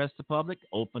to address the public,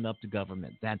 open up the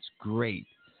government. That's great.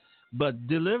 But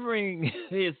delivering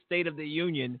his State of the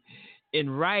Union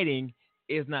in writing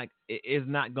is not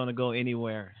going to go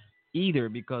anywhere either,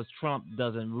 because Trump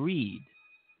doesn't read.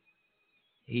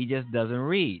 He just doesn't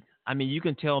read. I mean, you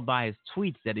can tell by his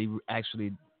tweets that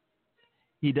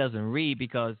he doesn't read,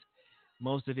 because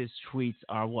most of his tweets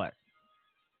are what?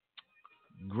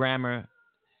 Grammar,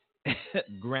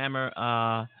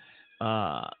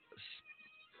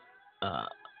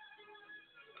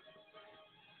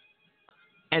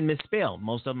 and misspelled.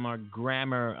 Most of them are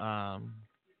grammar.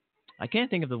 I can't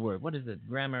think of the word. What is it?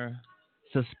 Grammar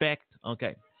suspect.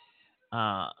 Okay.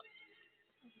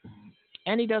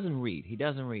 And he doesn't read.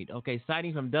 Okay.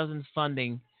 Citing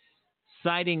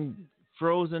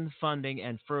frozen funding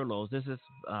and furloughs. This is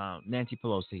Nancy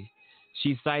Pelosi.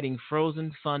 She's citing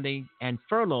frozen funding and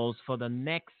furloughs for the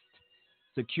next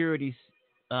Security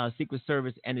Secret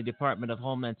Service and the Department of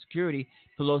Homeland Security.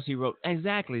 Pelosi wrote,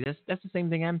 exactly, that's the same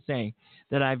thing I'm saying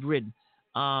that I've written.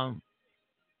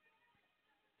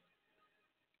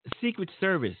 Secret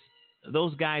Service,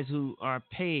 those guys who are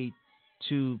paid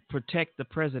to protect the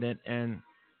president and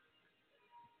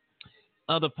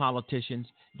other politicians,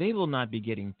 they will not be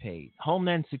getting paid.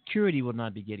 Homeland Security will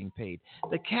not be getting paid.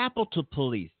 The Capitol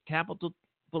Police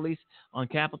on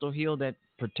Capitol Hill that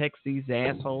protects these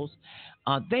assholes,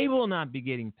 they will not be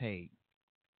getting paid.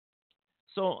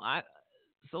 So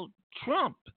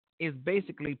Trump is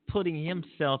basically putting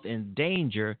himself in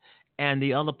danger and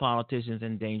the other politicians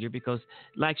in danger, because,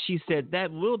 like she said,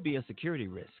 that will be a security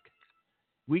risk.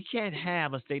 We can't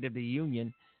have a State of the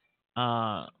Union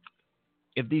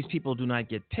if these people do not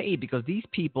get paid, because these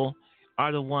people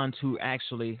are the ones who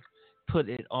actually put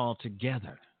it all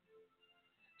together.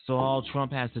 So all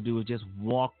Trump has to do is just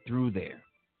walk through there.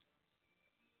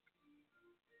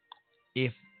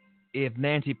 If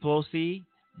Nancy Pelosi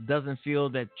doesn't feel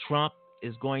that Trump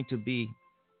is going to be,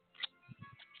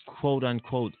 quote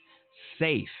unquote,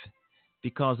 safe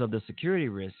because of the security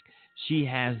risk, she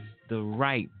has the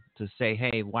right to say,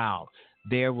 hey, wow,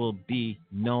 there will be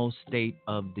no State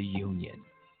of the Union.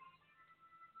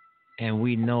 And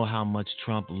we know how much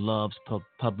Trump loves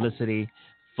publicity,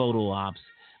 photo ops.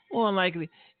 More likely,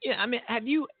 yeah. I mean, have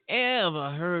you ever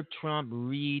heard Trump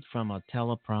read from a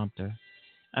teleprompter?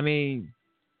 I mean,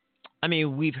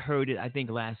 we've heard it. I think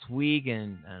last week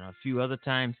and a few other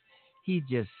times. He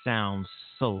just sounds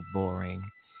so boring.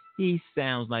 He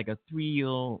sounds like a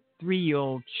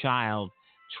three-year-old child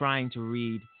trying to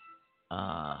read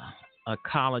a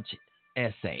college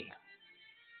essay.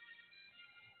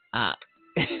 Uh,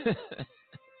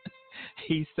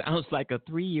 he sounds like a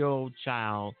 3-year-old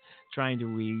child trying to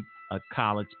read a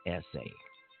college essay.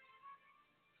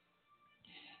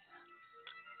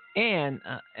 And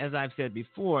as I've said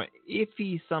before, if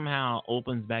he somehow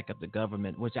opens back up the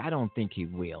government, which I don't think he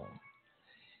will,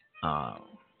 I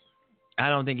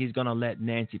don't think he's going to let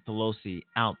Nancy Pelosi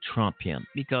out-Trump him.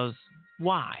 Because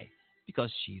why?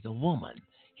 Because she's a woman.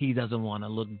 He doesn't want to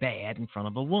look bad in front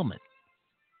of a woman.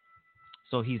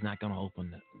 So he's not going to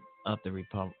open up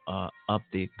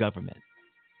the government.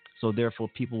 So therefore,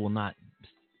 people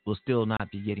will still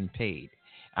not be getting paid.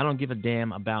 I don't give a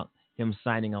damn about him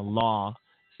signing a law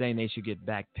saying they should get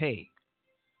back pay.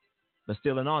 But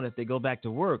still and all, if they go back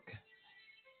to work,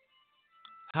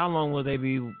 how long will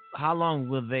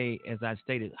they, as I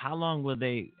stated, how long will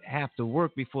they have to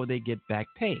work before they get back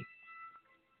pay?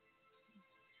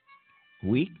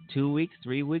 Week, 2 weeks,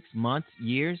 3 weeks, months,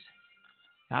 years?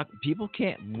 People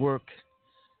can't work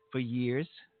for years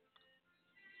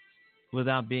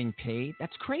without being paid.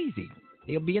 That's crazy.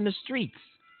 They'll be in the streets.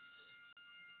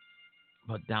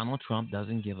 But Donald Trump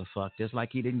doesn't give a fuck, just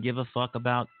like he didn't give a fuck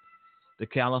about the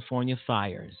California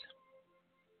fires.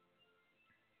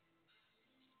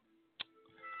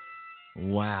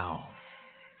 Wow.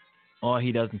 Or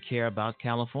he doesn't care about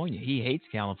California. He hates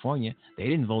California. They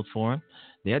didn't vote for him.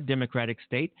 They're a Democratic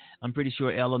state. I'm pretty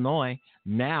sure Illinois,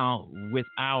 now with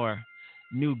our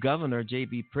new governor,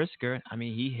 J.B. Pritzker, I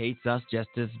mean, he hates us just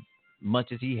as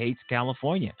much as he hates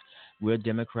California. We're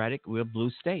Democratic. We're a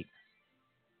blue state.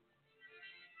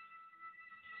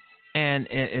 And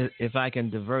if I can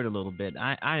divert a little bit,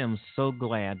 I am so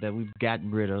glad that we've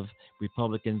gotten rid of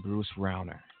Republican Bruce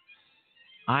Rauner.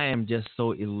 I am just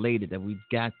so elated that we've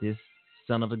got this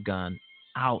son of a gun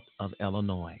out of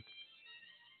Illinois.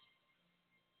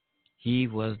 He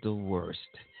was the worst.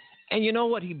 And you know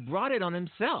what? He brought it on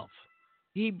himself.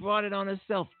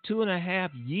 2.5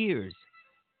 years.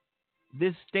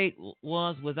 This state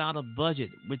was without a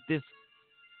budget with this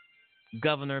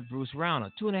Governor Bruce Rauner.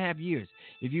 2.5 years.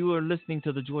 If you were listening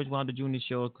to the George Wilder Jr.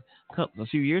 show a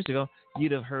few years ago,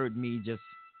 you'd have heard me just,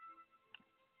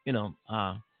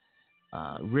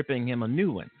 ripping him a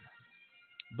new one.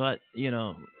 But,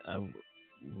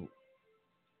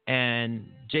 and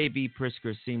J.B.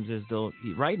 Pritzker seems as though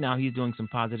right now he's doing some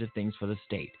positive things for the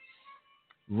state.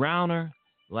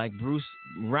 Bruce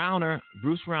Rauner,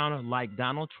 like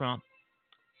Donald Trump,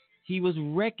 he was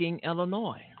wrecking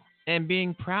Illinois and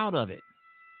being proud of it.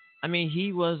 I mean,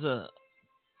 he was a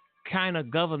kind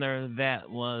of governor that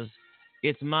was,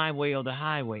 it's my way or the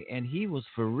highway, and he was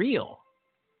for real.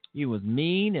 He was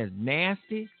mean and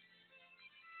nasty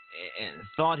and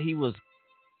thought he was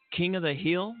king of the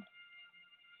hill.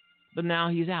 But now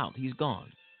he's out. He's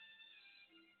gone.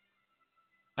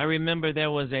 I remember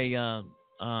there was a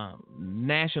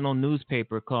national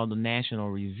newspaper called the National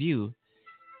Review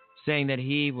saying that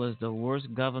he was the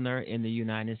worst governor in the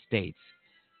United States.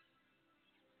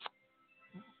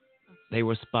 They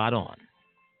were spot on.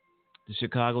 The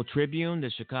Chicago Tribune,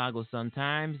 the Chicago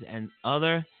Sun-Times, and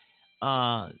other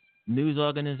news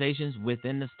organizations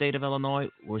within the state of Illinois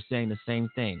were saying the same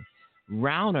thing.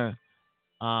 Rauner,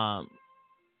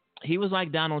 he was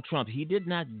like Donald Trump. He did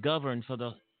not govern for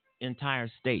the entire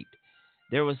state.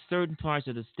 There were certain parts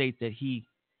of the state that he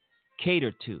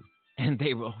catered to, and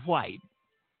they were white.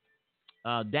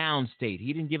 Downstate,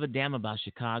 he didn't give a damn about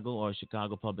Chicago or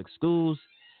Chicago public schools.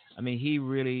 I mean, he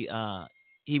really,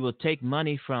 he will take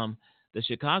money from the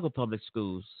Chicago public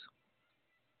schools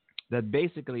that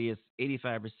basically is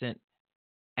 85%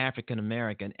 African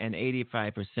American and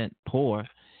 85% poor,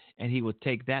 and he would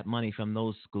take that money from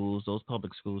those schools, those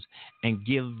public schools, and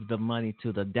give the money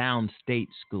to the downstate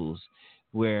schools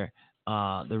where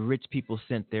the rich people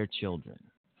sent their children.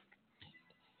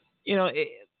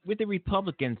 With the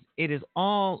Republicans, it is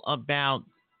all about,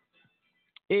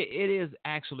 it is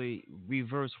actually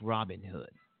reverse Robin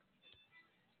Hood.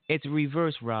 It's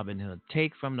reverse Robin Hood.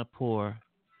 Take from the poor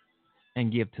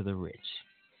and give to the rich.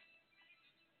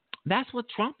 That's what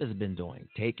Trump has been doing,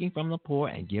 taking from the poor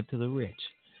and give to the rich.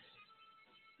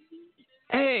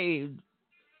 Hey,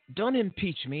 don't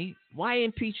impeach me. Why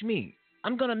impeach me?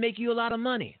 I'm going to make you a lot of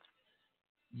money.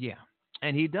 Yeah,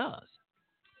 and he does.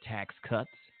 Tax cuts,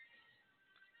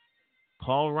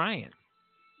 Paul Ryan.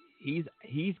 He's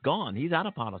gone. He's out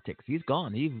of politics. He's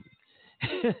gone. He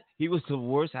was the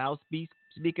worst House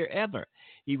speaker ever.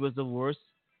 He was the worst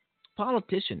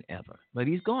politician ever. But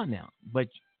he's gone now.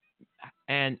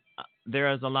 And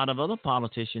there is a lot of other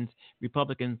politicians,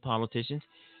 Republican politicians,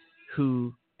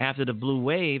 who after the blue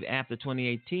wave, after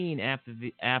 2018, after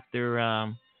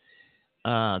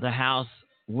the House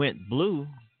went blue,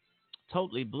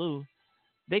 totally blue,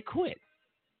 they quit.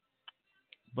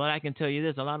 But I can tell you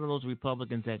this: a lot of those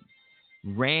Republicans that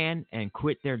ran and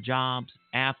quit their jobs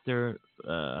after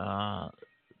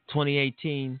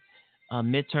 2018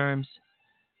 midterms,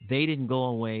 they didn't go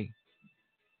away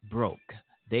broke.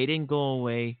 They didn't go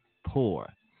away poor.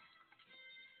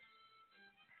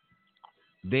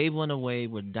 They went away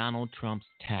with Donald Trump's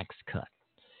tax cut,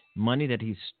 money that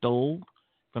he stole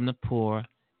from the poor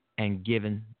and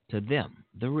given to them,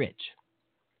 the rich.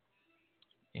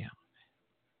 Yeah.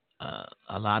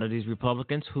 A lot of these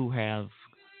Republicans who have,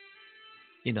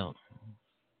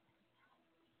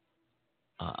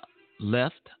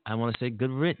 left, I want to say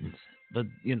good riddance. But,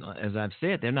 as I've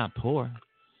said, they're not poor.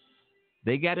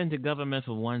 They got into government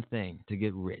for one thing, to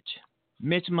get rich.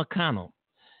 Mitch McConnell,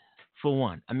 for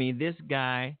one. I mean, this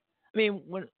guy,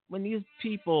 when these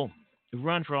people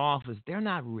run for office, they're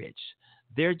not rich.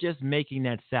 They're just making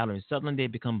that salary. Suddenly they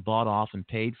become bought off and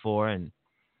paid for and,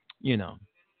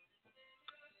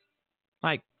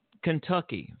 like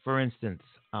Kentucky, for instance.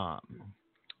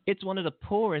 It's one of the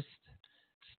poorest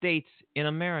states in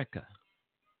America.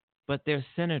 But their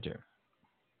senator,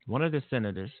 one of their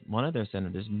senators,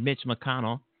 Mitch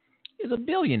McConnell, is a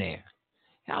billionaire.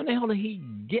 How in the hell did he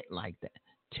get like that?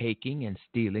 Taking and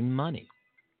stealing money.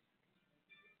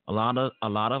 A lot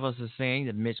of us are saying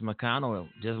that Mitch McConnell,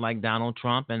 just like Donald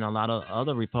Trump and a lot of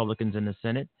other Republicans in the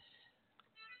Senate,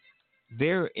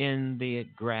 they're in the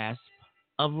grasp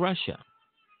of Russia.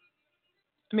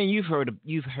 I mean, you've heard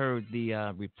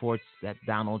the reports that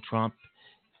Donald Trump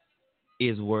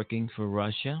is working for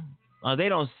Russia. They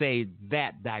don't say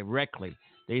that directly.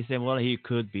 They say, well, he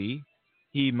could be,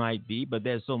 he might be, but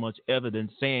there's so much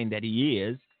evidence saying that he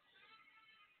is.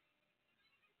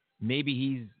 Maybe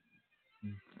he's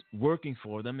working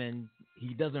for them and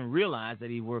he doesn't realize that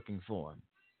he's working for them.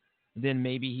 Then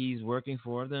maybe he's working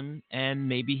for them and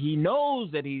maybe he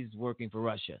knows that he's working for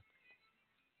Russia.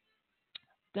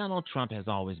 Donald Trump has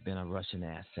always been a Russian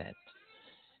asset.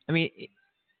 I mean,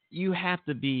 you have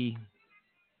to be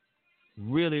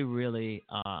really, really,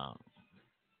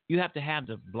 you have to have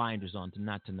the blinders on to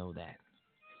not to know that.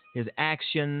 His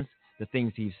actions, the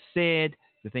things he's said,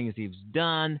 the things he's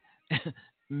done,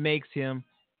 makes him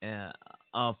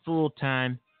a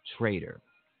full-time traitor.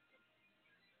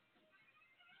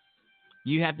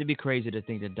 You have to be crazy to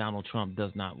think that Donald Trump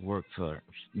does not work for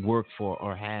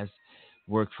or has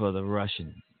worked for the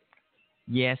Russians.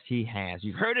 Yes, he has.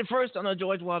 You've heard it first on the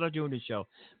George Wilder Jr. Show,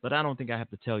 but I don't think I have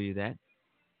to tell you that.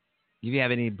 If you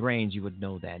have any brains, you would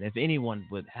know that. If anyone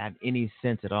would have any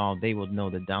sense at all, they would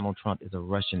know that Donald Trump is a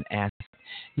Russian asset.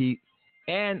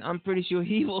 And I'm pretty sure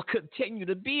he will continue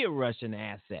to be a Russian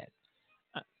asset.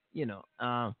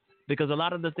 Because a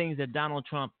lot of the things that Donald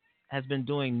Trump has been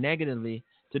doing negatively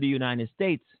to the United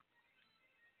States,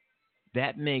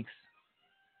 that makes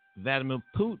Vladimir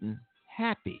Putin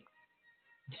happy.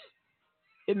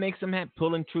 It makes him happy.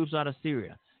 Pulling troops out of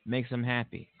Syria makes him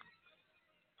happy.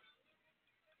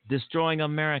 Destroying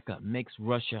America makes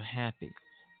Russia happy.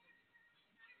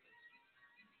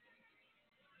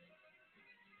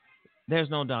 There's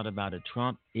no doubt about it.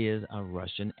 Trump is a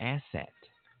Russian asset.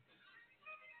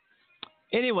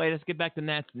 Anyway, let's get back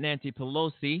to Nancy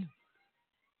Pelosi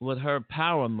with her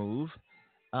power move,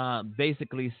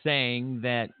 basically saying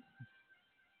that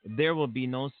there will be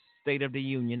no State of the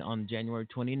Union on January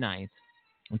 29th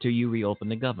until you reopen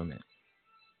the government.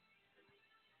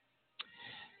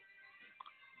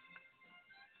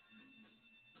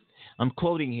 I'm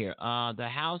quoting here. The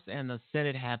House and the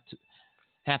Senate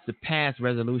have to pass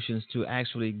resolutions to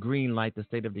actually green light the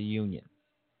State of the Union.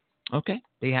 Okay,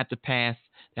 they have to pass.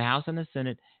 The House and the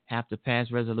Senate have to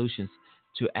pass resolutions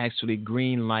to actually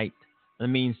green light. That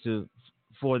means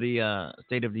for the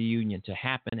State of the Union to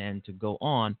happen and to go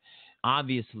on.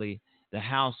 Obviously, the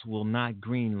House will not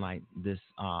green light this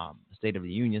State of the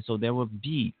Union, so there will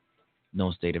be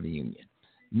no State of the Union.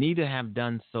 Neither have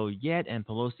done so yet, and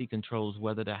Pelosi controls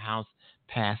whether the House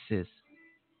passes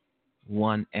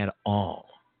one at all.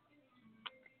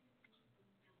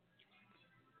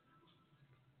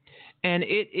 And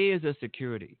it is a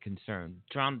security concern.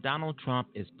 Donald Trump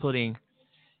is putting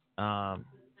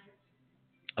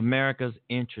America's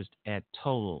interest at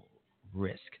total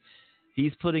risk.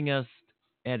 He's putting us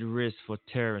at risk for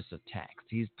terrorist attacks.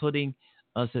 He's putting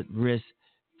us at risk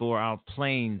for our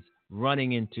planes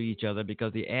running into each other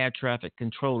because the air traffic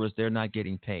controllers, they're not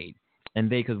getting paid, and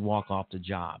they could walk off the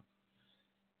job.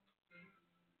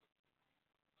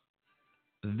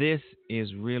 This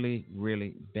is really,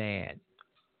 really bad.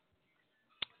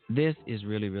 This is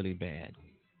really, really bad.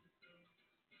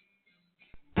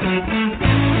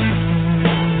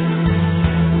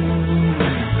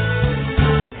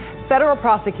 Federal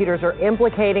prosecutors are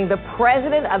implicating the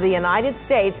President of the United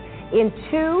States in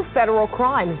 2 federal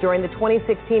crimes during the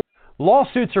 2016.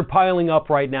 Lawsuits are piling up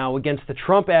right now against the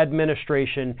Trump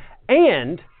administration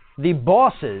and the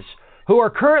bosses who are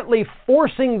currently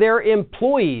forcing their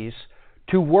employees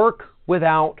to work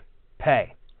without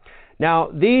pay. Now,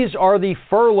 these are the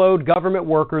furloughed government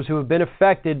workers who have been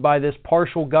affected by this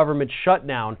partial government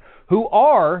shutdown, who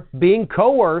are being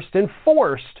coerced and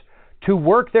forced to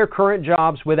work their current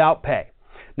jobs without pay.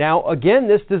 Now, again,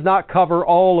 this does not cover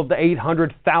all of the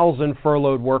 800,000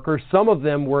 furloughed workers. Some of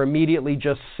them were immediately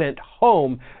just sent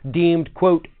home, deemed,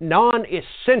 quote,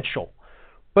 non-essential.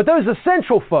 But those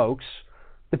essential folks,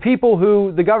 the people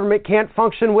who the government can't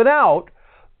function without,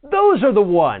 those are the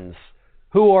ones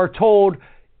who are told,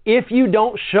 if you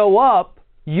don't show up,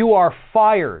 you are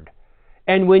fired.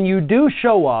 And when you do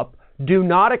show up, do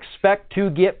not expect to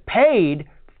get paid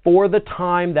for the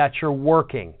time that you're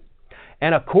working.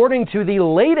 And according to the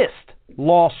latest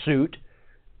lawsuit,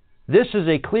 this is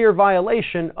a clear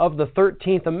violation of the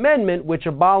 13th Amendment, which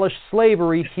abolished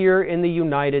slavery here in the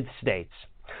United States.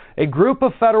 A group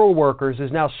of federal workers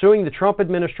is now suing the Trump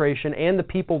administration and the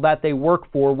people that they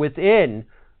work for within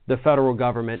the federal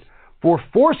government for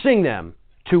forcing them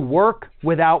to work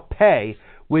without pay,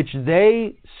 which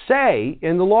they say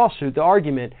in the lawsuit, the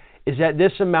argument is that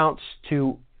this amounts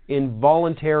to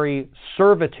involuntary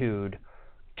servitude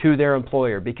to their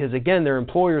employer, because again, their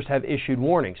employers have issued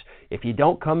warnings. If you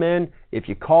don't come in, if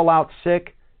you call out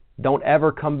sick, don't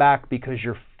ever come back because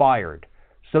you're fired.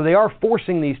 So they are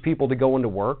forcing these people to go into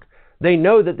work. They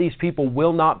know that these people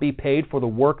will not be paid for the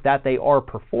work that they are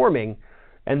performing,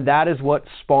 and that is what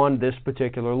spawned this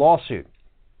particular lawsuit.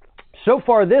 So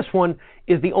far, this one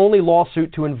is the only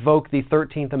lawsuit to invoke the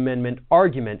 13th Amendment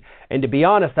argument. And to be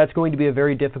honest, that's going to be a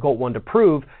very difficult one to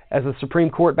prove, as the Supreme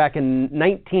Court back in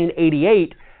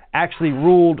 1988 actually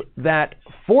ruled that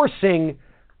forcing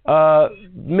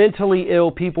mentally ill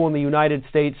people in the United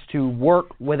States to work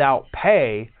without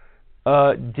pay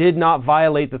did not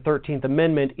violate the 13th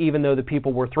Amendment, even though the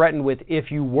people were threatened with, if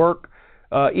you work,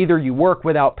 either you work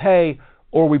without pay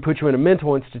or we put you in a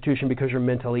mental institution because you're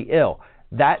mentally ill.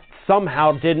 That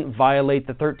somehow didn't violate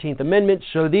the 13th Amendment,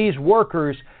 so these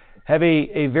workers have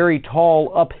a very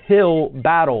tall uphill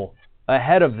battle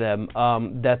ahead of them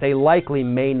that they likely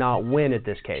may not win at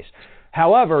this case.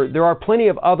 However, there are plenty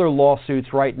of other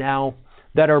lawsuits right now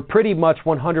that are pretty much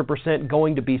 100%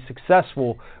 going to be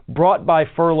successful, brought by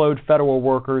furloughed federal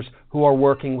workers who are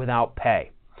working without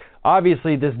pay.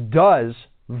 Obviously, this does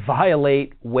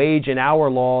violate wage and hour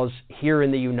laws here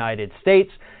in the United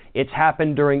States. It's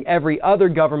happened during every other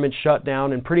government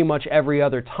shutdown, and pretty much every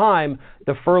other time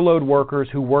the furloughed workers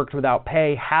who worked without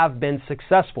pay have been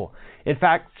successful. In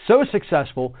fact, so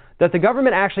successful that the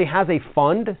government actually has a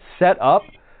fund set up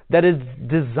that is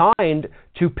designed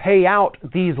to pay out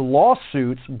these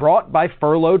lawsuits brought by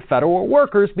furloughed federal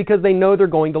workers, because they know they're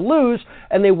going to lose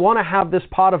and they want to have this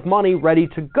pot of money ready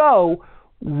to go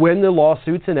when the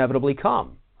lawsuits inevitably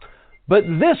come. But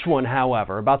this one,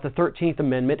 however, about the 13th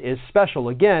Amendment is special.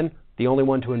 Again, the only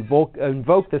one to invoke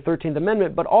the 13th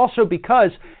Amendment, but also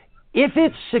because if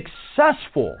it's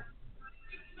successful,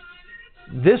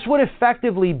 this would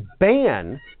effectively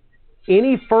ban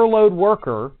any furloughed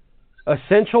worker,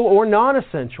 essential or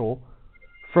non-essential,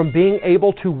 from being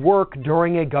able to work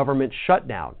during a government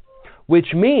shutdown.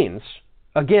 Which means,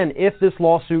 again, if this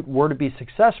lawsuit were to be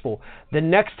successful, the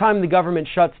next time the government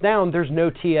shuts down, there's no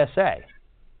TSA.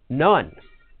 None.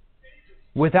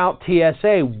 Without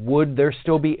TSA, would there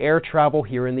still be air travel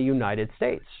here in the United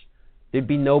States? There'd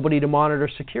be nobody to monitor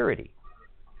security.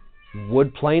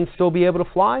 Would planes still be able to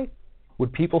fly?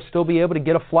 Would people still be able to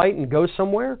get a flight and go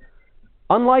somewhere?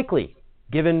 Unlikely,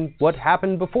 given what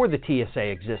happened before the TSA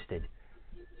existed.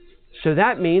 So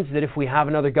that means that if we have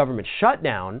another government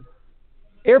shutdown,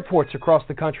 airports across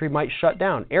the country might shut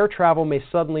down. Air travel may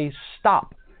suddenly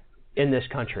stop in this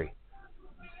country.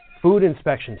 Food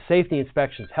inspections, safety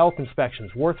inspections, health inspections,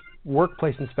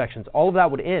 workplace inspections, all of that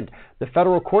would end. The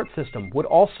federal court system would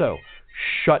also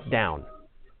shut down.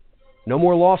 No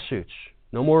more lawsuits.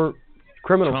 No more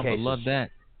criminal Trump cases. would love that.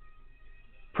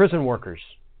 Prison workers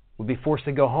would be forced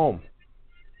to go home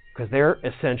because they're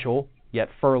essential yet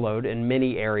furloughed in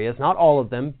many areas, not all of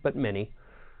them, but many.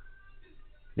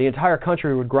 The entire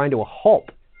country would grind to a halt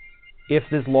if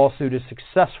this lawsuit is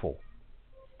successful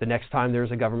the next time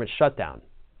there's a government shutdown.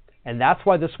 And that's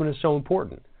why this one is so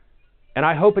important. And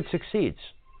I hope it succeeds.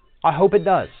 I hope it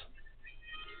does.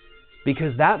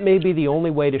 Because that may be the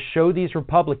only way to show these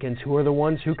Republicans, who are the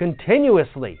ones who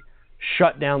continuously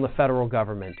shut down the federal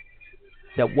government,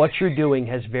 that what you're doing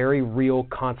has very real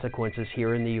consequences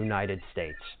here in the United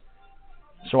States.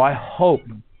 So I hope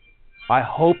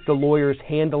the lawyers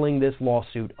handling this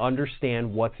lawsuit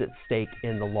understand what's at stake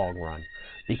in the long run.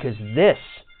 Because this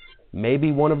may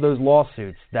be one of those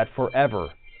lawsuits that forever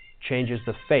changes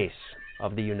the face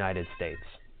of the United States.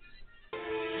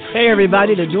 Hey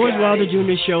everybody, the George Wilder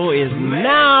Jr. Show is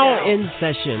now in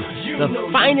session. The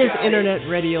finest internet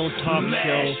radio talk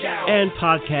show and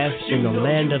podcast in the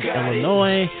land of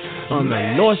Illinois, on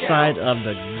the north side of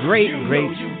the great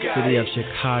city of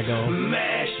Chicago.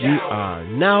 We are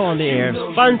now on the air.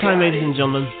 It's fun time, ladies and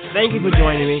gentlemen. Thank you for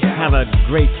joining me. Have a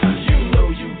great time.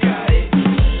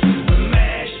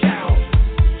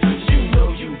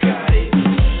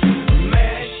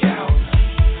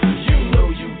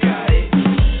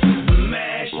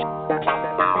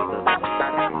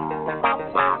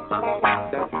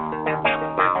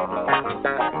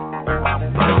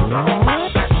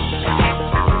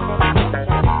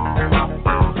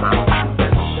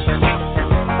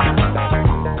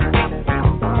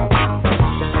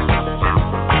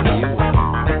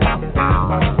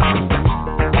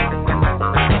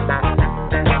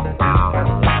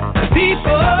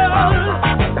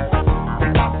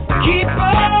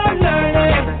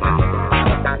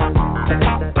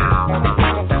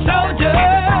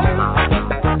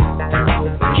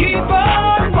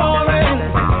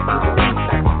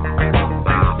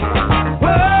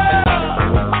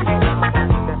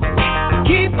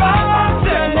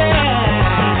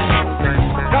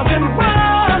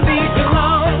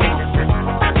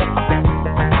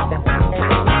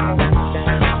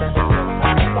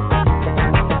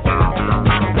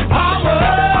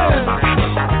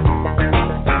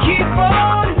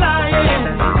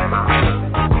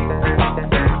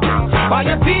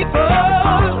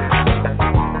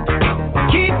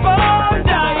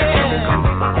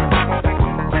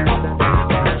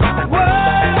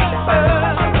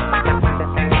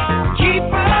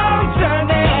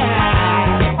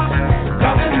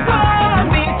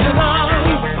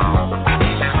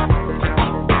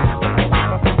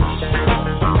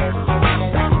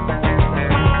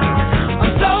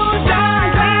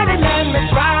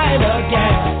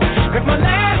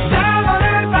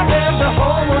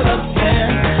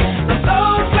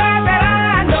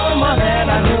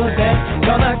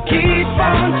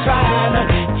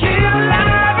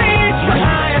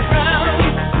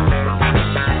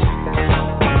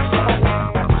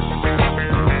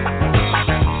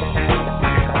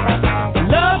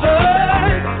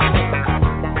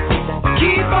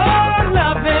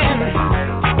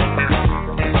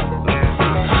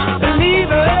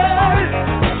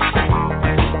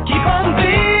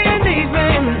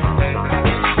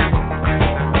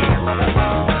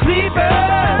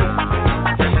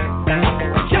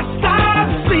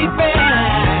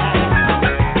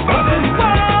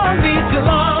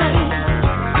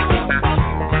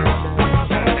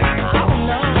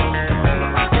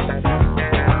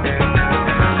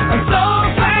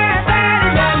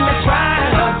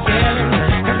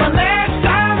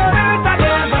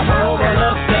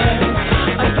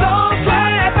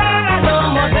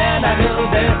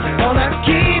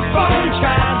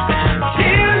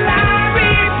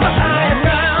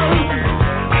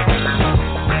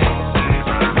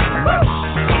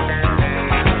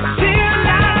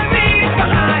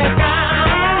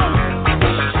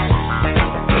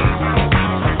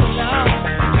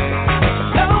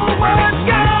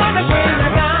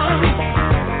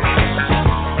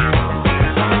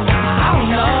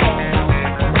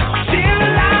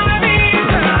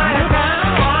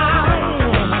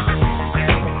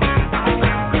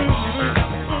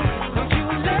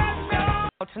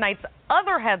 Tonight's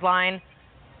other headline,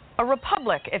 a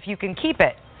republic if you can keep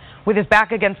it. With his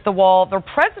back against the wall, the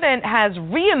president has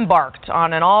re-embarked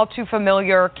on an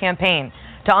all-too-familiar campaign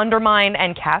to undermine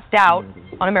and cast doubt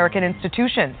on American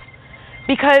institutions.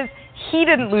 Because he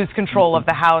didn't lose control of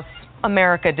the House,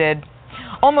 America did.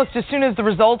 Almost as soon as the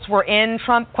results were in,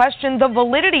 Trump questioned the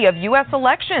validity of U.S.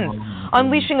 elections,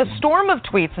 unleashing a storm of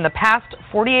tweets in the past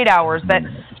 48 hours that,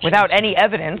 without any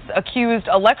evidence, accused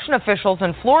election officials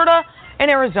in Florida and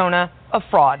Arizona of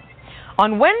fraud.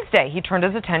 On Wednesday, he turned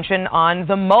his attention on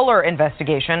the Mueller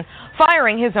investigation,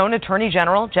 firing his own Attorney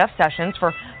General, Jeff Sessions,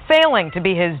 for failing to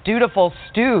be his dutiful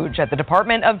stooge at the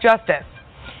Department of Justice.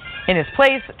 In his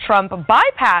place, Trump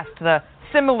bypassed the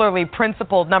similarly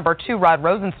principled number 2 Rod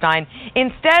Rosenstein,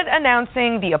 instead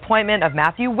announcing the appointment of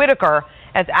Matthew Whitaker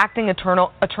as acting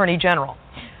Attorney General.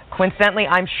 Coincidentally,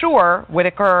 I'm sure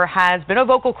Whitaker has been a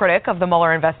vocal critic of the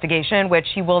Mueller investigation, which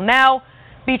he will now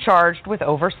be charged with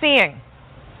overseeing.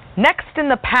 Next in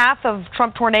the path of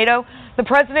Trump tornado, the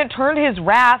president turned his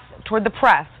wrath toward the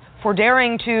press for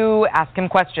daring to ask him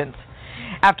questions.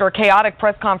 After a chaotic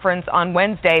press conference on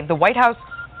Wednesday, the White House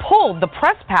pulled the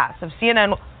press pass of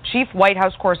CNN Chief White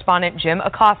House correspondent Jim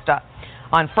Acosta.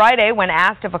 On Friday, when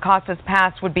asked if Acosta's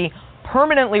pass would be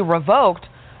permanently revoked,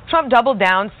 Trump doubled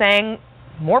down, saying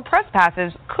more press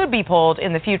passes could be pulled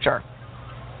in the future.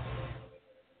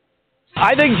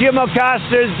 I think Jim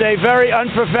Acosta is a very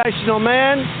unprofessional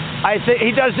man. I think he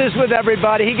does this with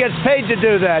everybody. He gets paid to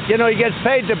do that. You know, he gets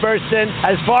paid to burst in.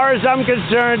 As far as I'm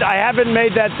concerned, I haven't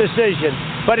made that decision,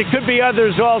 but it could be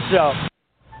others also.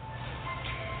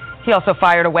 He also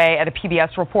fired away at a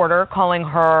PBS reporter, calling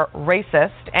her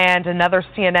racist, and another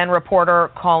CNN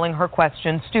reporter calling her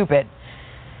question stupid.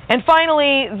 And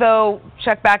finally, though,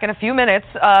 check back in a few minutes,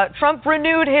 Trump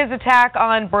renewed his attack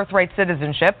on birthright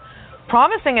citizenship,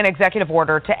 promising an executive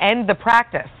order to end the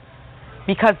practice.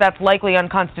 Because that's likely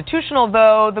unconstitutional,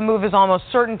 though, the move is almost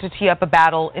certain to tee up a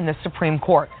battle in the Supreme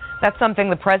Court. That's something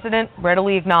the president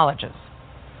readily acknowledges.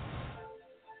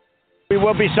 We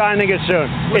will be signing it soon.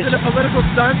 Was it a political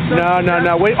stunt?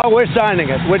 No. We're signing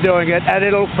it. We're doing it, and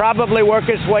it'll probably work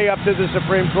its way up to the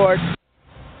Supreme Court.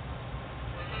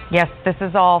 Yes, this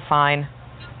is all fine.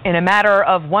 In a matter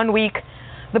of 1 week,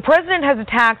 the president has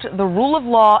attacked the rule of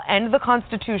law and the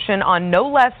Constitution on no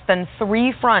less than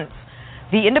 3 fronts: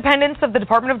 the independence of the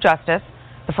Department of Justice,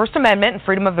 the First Amendment and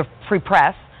freedom of the free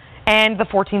press, and the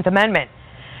 14th Amendment.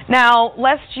 Now,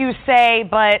 lest you say,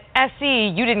 but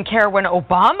S.E., you didn't care when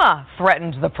Obama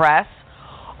threatened the press.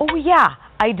 Oh, yeah,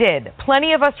 I did.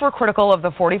 Plenty of us were critical of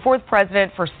the 44th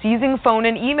president for seizing phone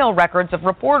and email records of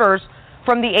reporters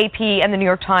from the AP and the New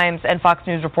York Times and Fox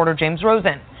News reporter James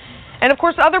Rosen. And, of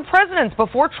course, other presidents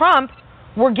before Trump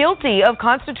were guilty of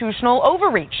constitutional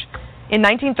overreach. In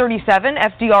 1937,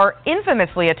 FDR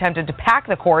infamously attempted to pack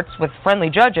the courts with friendly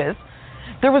judges.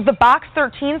 There was the Box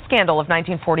 13 scandal of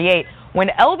 1948, when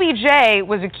LBJ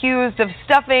was accused of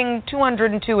stuffing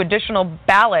 202 additional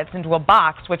ballots into a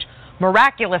box, which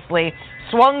miraculously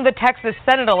swung the Texas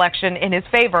Senate election in his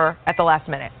favor at the last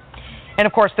minute. And,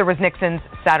 of course, there was Nixon's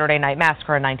Saturday Night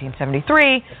Massacre in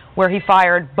 1973, where he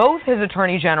fired both his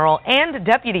Attorney General and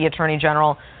Deputy Attorney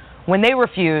General when they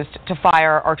refused to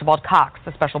fire Archibald Cox,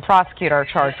 the special prosecutor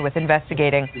charged with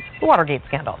investigating the Watergate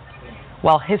scandal.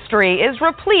 While history is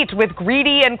replete with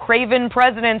greedy and craven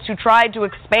presidents who tried to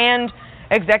expand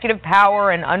executive power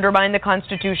and undermine the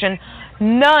Constitution,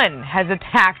 none has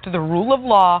attacked the rule of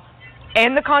law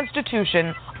and the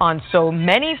Constitution on so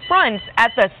many fronts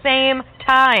at the same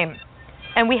time.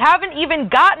 And we haven't even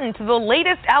gotten to the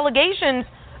latest allegations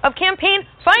of campaign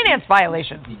finance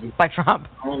violations by Trump.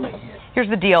 Here's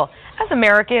the deal. As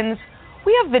Americans,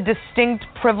 we have the distinct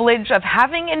privilege of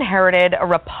having inherited a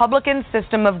Republican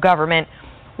system of government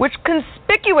which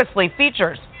conspicuously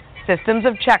features systems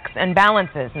of checks and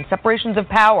balances and separations of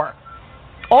power.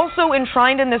 Also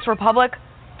enshrined in this republic,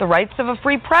 the rights of a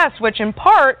free press, which in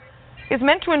part is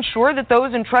meant to ensure that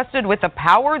those entrusted with the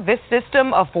power this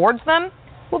system affords them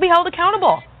will be held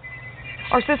accountable.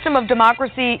 Our system of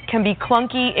democracy can be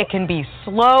clunky, it can be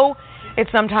slow, it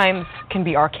sometimes can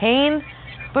be arcane,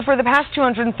 but for the past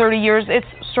 230 years, it's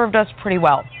served us pretty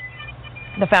well.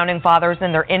 The Founding Fathers,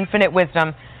 in their infinite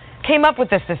wisdom, came up with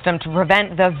this system to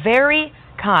prevent the very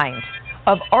kind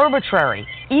of arbitrary,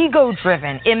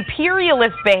 ego-driven,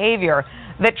 imperialist behavior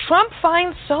that Trump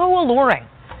finds so alluring,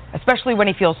 especially when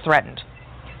he feels threatened.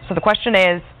 So the question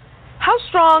is, how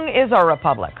strong is our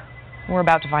republic? We're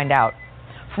about to find out.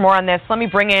 For more on this, let me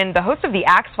bring in the host of the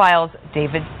Axe Files,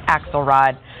 David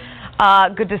Axelrod.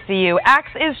 Good to see you. Axe,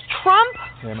 is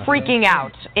Trump freaking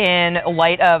out in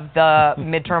light of the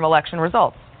midterm election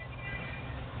results?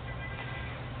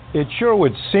 It sure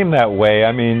would seem that way.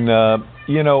 I mean,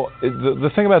 you know,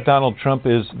 the thing about Donald Trump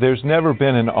is there's never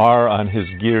been an R on his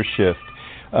gear shift.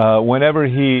 Whenever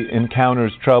he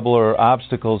encounters trouble or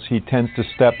obstacles, he tends to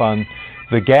step on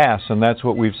the gas, and that's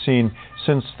what we've seen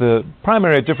since the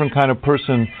primary. A different kind of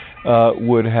person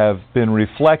would have been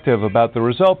reflective about the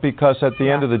result, because at the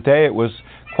end of the day, it was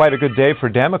quite a good day for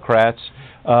Democrats.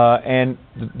 And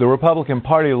the Republican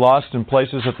Party lost in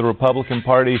places that the Republican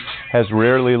Party has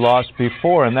rarely lost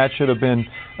before, and that should have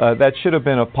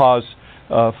been a pause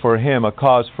for him, a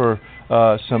cause for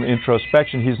some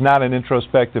introspection. He's not an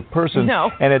introspective person,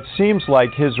 No. and it seems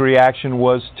like his reaction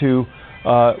was to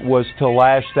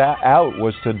lash that out,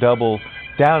 was to double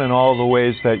down in all the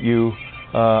ways that you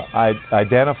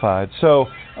identified. So,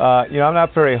 I'm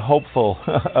not very hopeful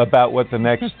about what the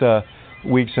next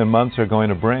weeks and months are going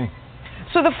to bring.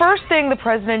 So the first thing the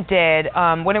president did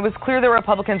when it was clear that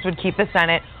Republicans would keep the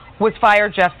Senate was fire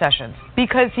Jeff Sessions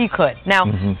because he could. Now,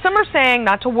 some are saying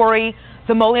not to worry,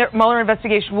 the Mueller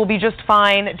investigation will be just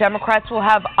fine. Democrats will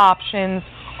have options.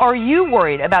 Are you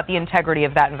worried about the integrity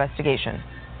of that investigation?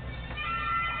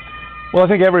 Well, I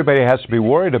think everybody has to be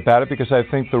worried about it because I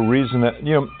think the reason that,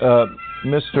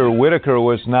 Mr. Whitaker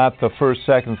was not the first,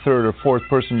 second, third, or fourth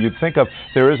person you'd think of.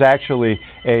 There is actually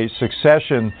a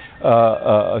succession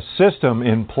a system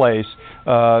in place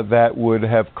that would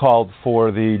have called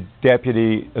for the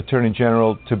Deputy Attorney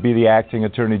General to be the acting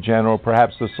Attorney General,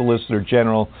 perhaps the Solicitor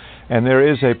General, and there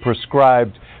is a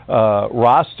prescribed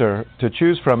roster to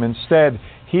choose from. Instead,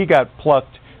 he got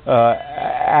plucked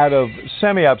out of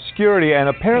semi-obscurity, and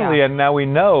apparently, and now we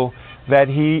know that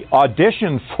he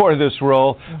auditioned for this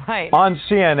role on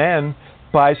CNN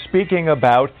by speaking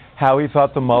about how he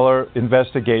thought the Mueller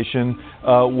investigation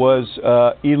was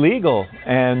illegal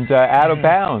and out of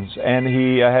bounds, and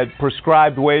he had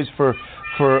prescribed ways for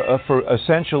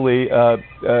essentially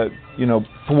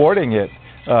thwarting it,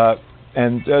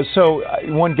 and so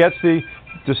one gets the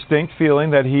distinct feeling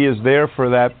that he is there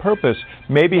for that purpose.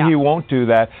 Maybe he won't do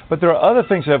that, but there are other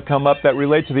things that have come up that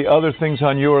relate to the other things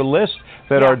on your list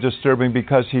that are disturbing,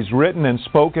 because he's written and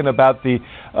spoken about the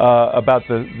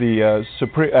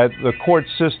court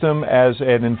system as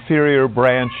an inferior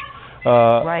branch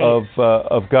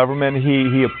of government.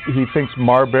 He thinks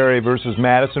Marbury versus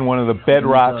Madison, one of the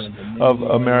bedrocks of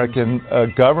American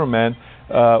government,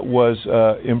 was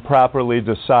improperly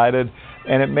decided.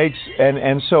 And it makes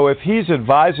and so if he's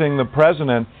advising the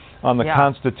president on the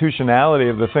constitutionality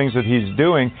of the things that he's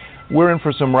doing, we're in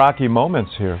for some rocky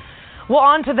moments here. Well,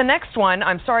 on to the next one.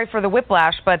 I'm sorry for the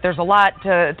whiplash, but there's a lot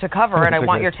to cover, and I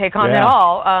want your take on it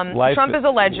all. Trump is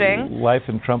alleging... Life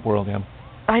in Trump world,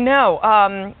 I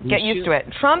know. Get used to it.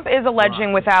 Trump is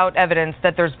alleging without evidence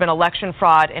that there's been election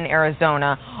fraud in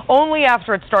Arizona, only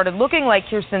after it started looking like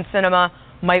Kyrsten Sinema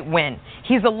might win.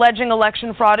 He's alleging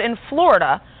election fraud in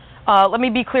Florida. Let me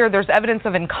be clear, there's evidence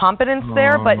of incompetence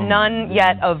there, but none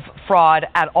yet of fraud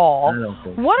at all.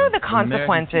 What are the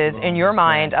consequences, in your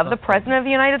mind, of the President of the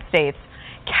United States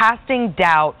casting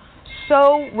doubt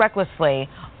so recklessly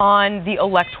on the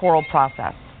electoral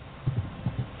process?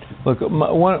 Look,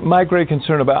 my great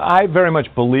concern I very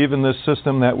much believe in this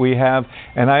system that we have,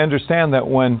 and I understand that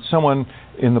when someone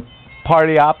in the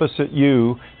party opposite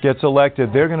you gets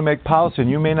elected, they're going to make policy, and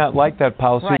you may not like that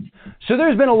policy. So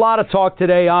there's been a lot of talk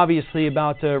today, obviously,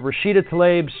 about Rashida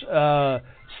Tlaib's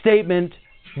statement,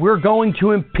 "We're going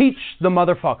to impeach the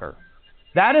motherfucker."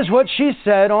 That is what she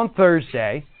said on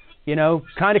Thursday,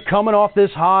 kind of coming off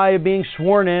this high of being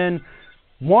sworn in,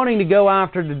 wanting to go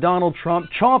after Donald Trump,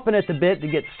 chomping at the bit to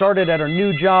get started at her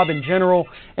new job in general.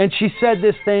 And she said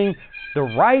this thing, the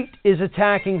right is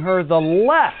attacking her, the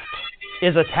left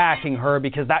is attacking her,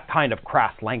 because that kind of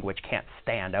craft language can't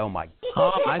stand. Oh, my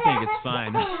God. I think it's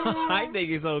fine. I think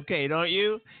it's okay, don't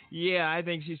you? Yeah, I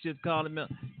think she should call him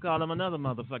another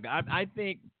motherfucker. I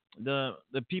think the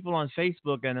people on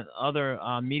Facebook and other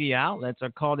media outlets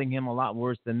are calling him a lot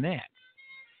worse than that.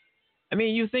 I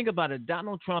mean, you think about it.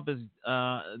 Donald Trump is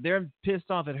they're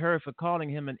pissed off at her for calling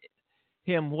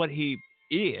him what he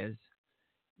is.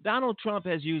 Donald Trump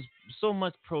has used so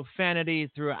much profanity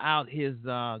throughout his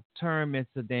term, it's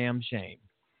a damn shame.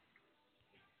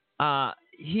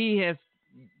 He has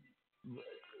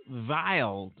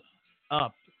viled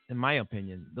up, in my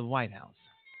opinion, the White House.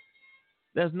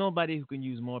 There's nobody who can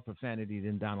use more profanity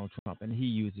than Donald Trump, and he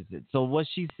uses it. So what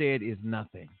she said is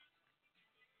nothing.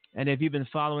 And if you've been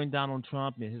following Donald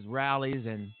Trump and his rallies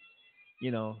and,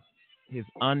 his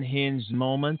unhinged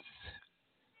moments,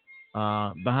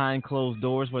 behind closed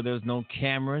doors where there's no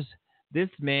cameras, this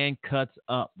man cuts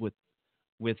up with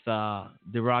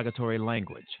derogatory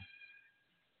language.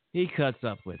 He cuts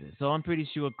up with it. So I'm pretty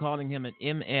sure calling him an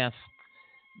MF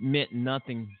meant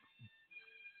nothing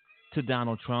to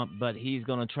Donald Trump, but he's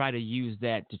going to try to use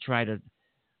that to try to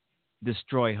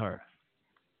destroy her.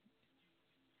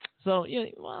 So,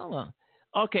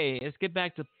 okay, let's get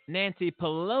back to Nancy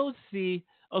Pelosi.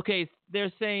 Okay,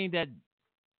 they're saying that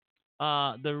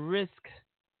the risk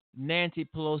Nancy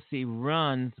Pelosi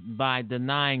runs by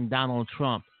denying Donald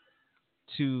Trump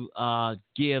to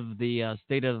give the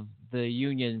State of the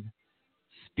Union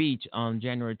speech on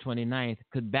January 29th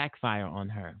could backfire on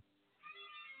her.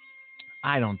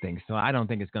 I don't think so. I don't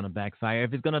think it's going to backfire.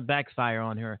 If it's going to backfire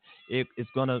on her, it's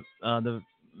going to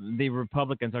the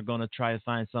Republicans are going to try to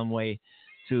find some way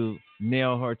to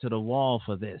nail her to the wall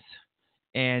for this,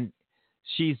 and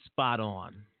she's spot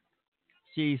on.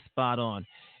 She's spot on.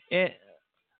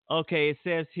 Okay, it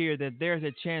says here that there's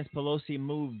a chance Pelosi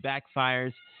move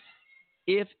backfires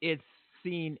if it's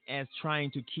seen as trying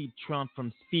to keep Trump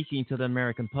from speaking to the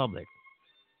American public.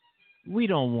 We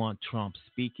don't want Trump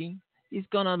speaking. He's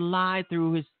going to lie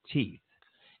through his teeth,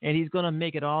 and he's going to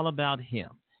make it all about him.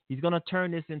 He's going to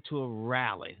turn this into a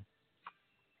rally.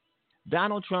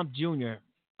 Donald Trump Jr.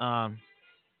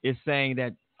 Is saying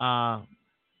that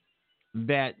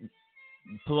that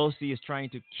Pelosi is trying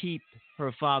to keep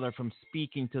her father from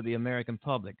speaking to the American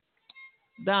public.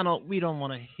 Donald, we don't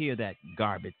want to hear that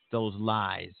garbage, those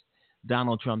lies.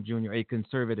 Donald Trump Jr., a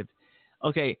conservative.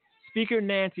 Okay, Speaker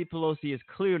Nancy Pelosi is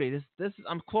clearly,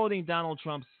 I'm quoting Donald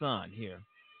Trump's son here,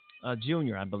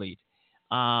 Jr., I believe.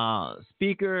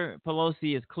 Speaker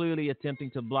Pelosi is clearly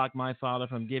attempting to block my father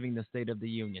from giving the State of the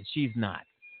Union. She's not.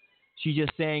 She's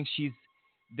just saying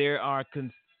there are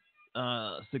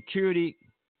security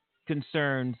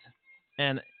concerns,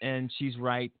 and she's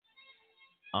right.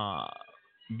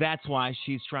 That's why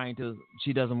she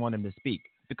doesn't want him to speak,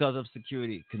 because of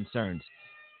security concerns.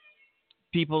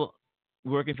 People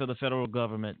working for the federal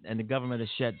government, and the government is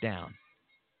shut down.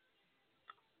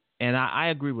 And I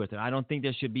agree with her. I don't think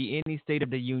there should be any State of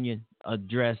the Union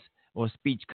address or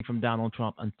speech from Donald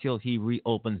Trump until he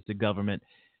reopens the government.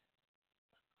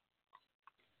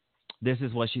 This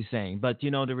is what she's saying. But the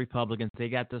Republicans, they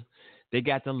got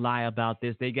to lie about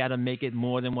this. They got to make it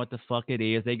more than what the fuck it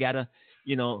is. They got to,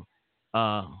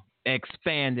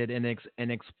 expand it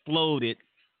and explode it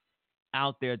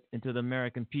out there into the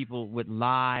American people with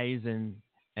lies and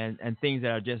things that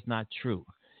are just not true.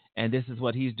 And this is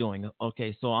what he's doing.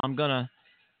 Okay, so I'm going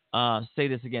to say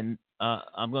this again.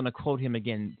 I'm going to quote him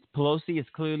again. Pelosi is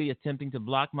clearly attempting to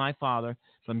block my father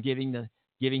from giving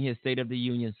his State of the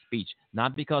Union speech.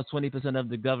 Not because 20% of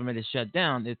the government is shut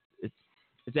down.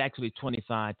 It's actually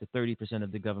 25 to 30%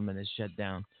 of the government is shut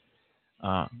down.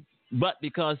 But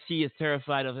because she is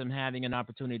terrified of him having an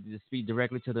opportunity to speak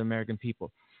directly to the American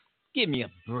people. Give me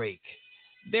a break.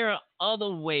 There are other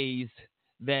ways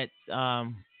that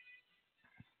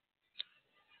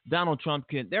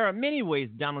there are many ways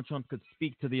Donald Trump could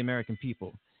speak to the American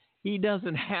people. He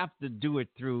doesn't have to do it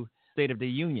through State of the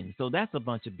Union. So that's a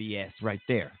bunch of BS right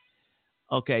there.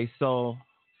 Okay, so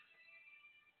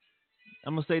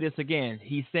I'm going to say this again.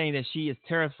 He's saying that she is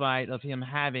terrified of him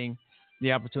having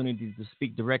the opportunity to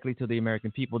speak directly to the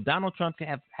American people. Donald Trump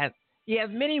has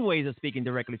many ways of speaking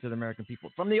directly to the American people.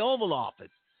 From the Oval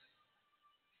Office,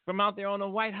 from out there on the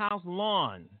White House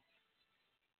lawn,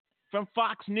 from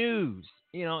Fox News,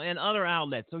 and other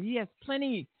outlets. So he has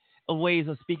plenty of ways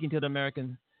of speaking to the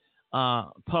American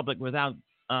public without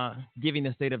giving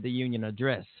the State of the Union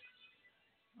address.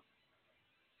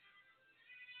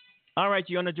 All right,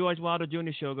 you're on the George Wilder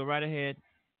Jr. Show. Go right ahead.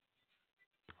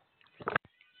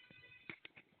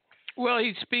 Well,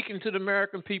 he's speaking to the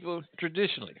American people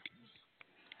traditionally.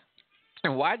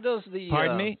 And why does the...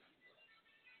 Pardon me?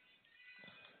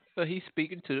 But he's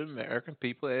speaking to the American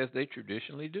people as they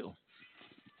traditionally do.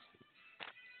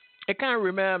 It kind of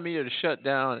reminds me of the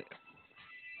shutdown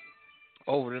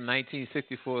over the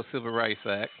 1964 Civil Rights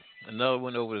Act, another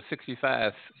one over the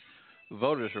 65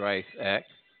 Voters' Rights Act,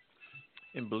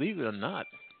 and believe it or not,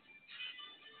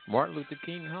 Martin Luther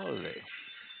King holiday.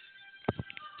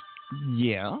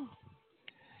 Yeah.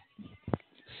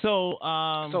 So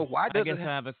why does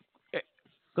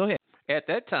Go ahead. At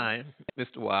that time,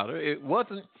 Mr. Wilder, it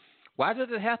wasn't. Why does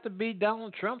it have to be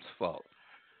Donald Trump's fault?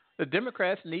 The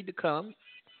Democrats need to come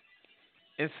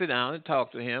and sit down and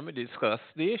talk to him and discuss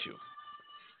the issue.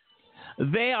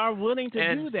 They are willing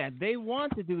to do that. They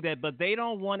want to do that, but they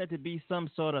don't want it to be some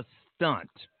sort of stunt.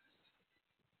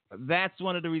 That's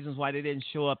one of the reasons why they didn't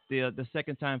show up the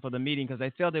second time for the meeting, because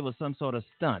they felt it was some sort of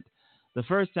stunt. The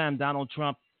first time, Donald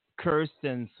Trump cursed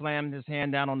and slammed his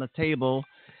hand down on the table,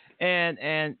 and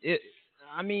it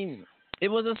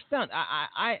was a stunt.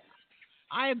 I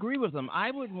agree with him.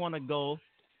 I would want to go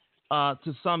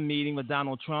to some meeting with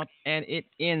Donald Trump, and it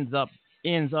ends up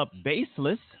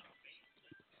baseless.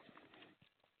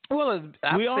 Well,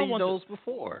 I've seen those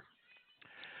before.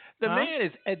 The man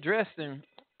is addressing.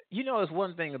 There's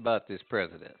one thing about this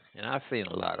president, and I've seen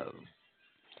a lot of them.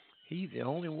 He's the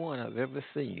only one I've ever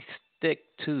seen stick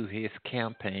to his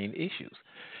campaign issues.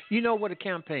 You know what a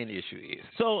campaign issue is.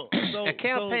 So a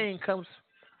campaign comes.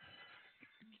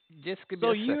 Just give me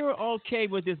a second. You're okay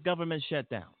with this government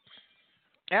shutdown?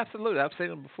 Absolutely, I've seen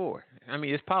them before. I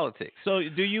mean, it's politics. So,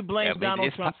 do you blame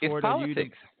Donald Trump for it, or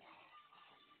politics.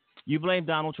 you blame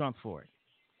Donald Trump for it,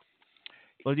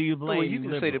 or do you blame? Well, you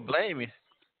can liberals? say the blame is.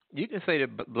 You can say the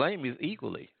blame is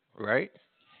equally, right?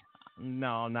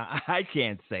 No, I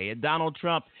can't say it. Donald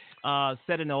Trump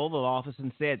sat in the Oval Office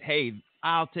and said, "Hey,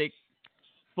 I'll take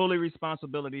fully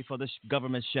responsibility for the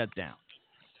government shutdown."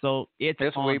 So it's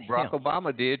that's the on way Barack him.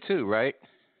 Obama did too, right?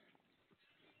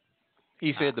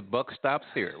 He said the buck stops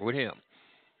here with him.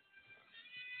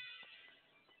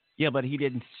 Yeah, but he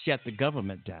didn't shut the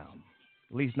government down.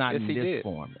 At least not Yes, in he this did.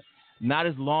 form. Not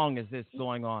as long as this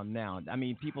going on now. I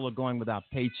mean, people are going without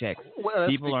paychecks. Well,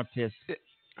 People are pissed.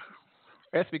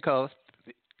 That's because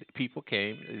people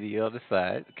came, the other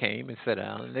side came and sat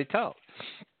down and they talked.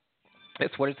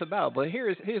 That's what it's about. But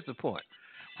here's the point.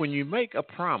 When you make a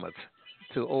promise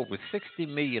to over 60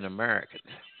 million Americans,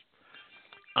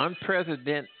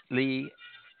 unprecedentedly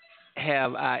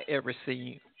have I ever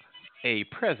seen a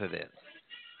president.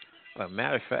 As a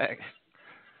matter of fact,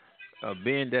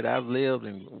 being that I've lived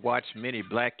and watched many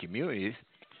black communities,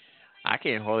 I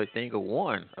can't hardly think of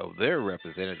one of their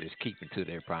representatives keeping to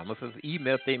their promises, even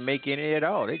if they make any at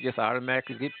all. They just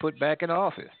automatically get put back in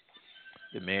office.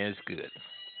 The man's good.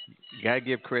 You got to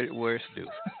give credit where it's due.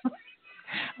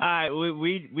 All right,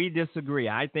 we disagree.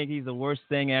 I think he's the worst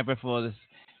thing ever for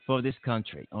this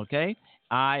country. Okay,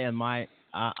 I and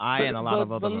a lot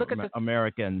of other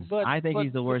Americans. I think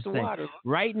he's the worst thing.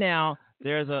 Right now,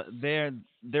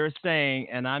 they're saying,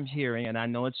 and I'm hearing, and I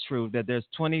know it's true, that there's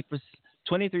 23%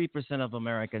 of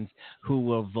Americans who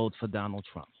will vote for Donald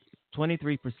Trump.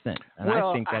 23%, and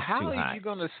I think that's too high. How are you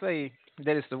going to say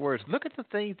that it's the worst? Look at the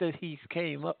things that he's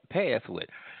came up past with.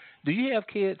 Do you have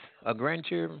kids or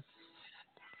grandchildren?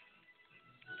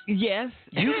 Yes.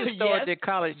 You can start their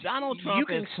college. Donald Trump you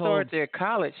can start their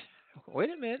college. Wait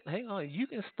a minute. Hang on. You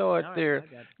can start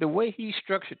the way he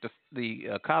structured the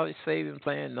college saving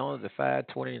plan known as the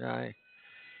 529.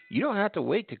 You don't have to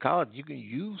wait to college. You can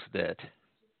use that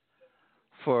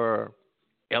for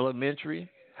elementary,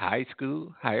 high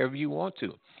school, however you want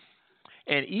to.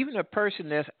 And even a person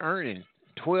that's earning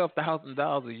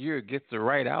 $12,000 a year gets to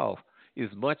write off as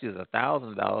much as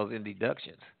 $1,000 in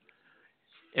deductions.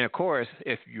 And of course,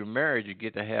 if you're married, you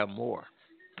get to have more.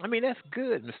 I mean, that's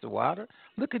good, Mr. Wilder.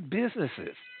 Look at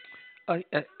businesses.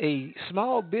 A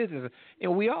small business,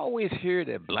 and we always hear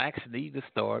that blacks need to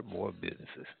start more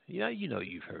businesses. You know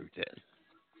you've heard that.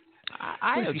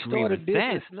 I agree with you start a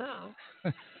business that.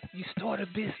 now. You start a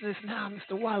business now,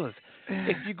 Mr. Wallace.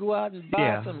 If you go out and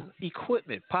buy some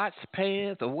equipment, pots,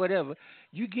 pans, or whatever,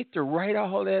 you get to write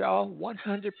all that off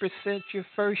 100% your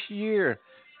first year.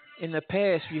 In the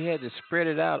past, you had to spread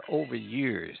it out over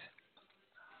years.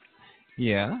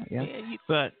 Yeah.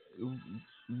 But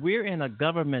we're in a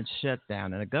government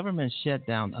shutdown, and a government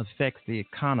shutdown affects the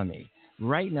economy.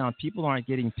 Right now, people aren't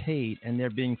getting paid, and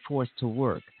they're being forced to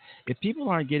work. If people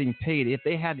aren't getting paid, if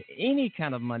they have any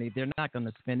kind of money, they're not going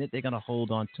to spend it. They're going to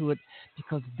hold on to it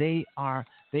because they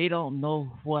don't know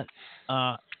what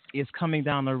is coming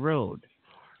down the road.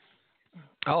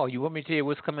 Oh, you want me to tell you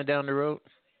what's coming down the road?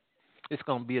 It's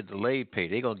going to be a delayed pay.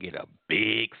 They're going to get a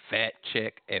big fat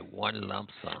check at one lump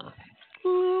sum.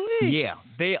 Ooh-wee. Yeah,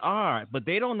 they are, but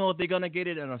they don't know if they're going to get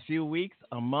it in a few weeks,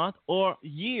 a month, or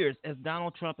years. As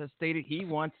Donald Trump has stated, he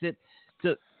wants it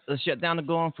to shut down to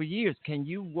go on for years. Can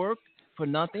you work for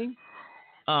nothing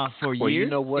for years? You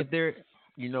know what?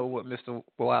 You know what, Mr.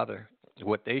 Wilder?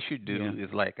 What they should do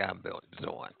is like I'm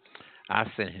doing. I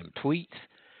send him tweets,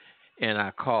 and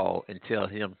I call and tell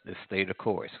him to stay the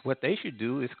course. What they should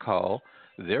do is call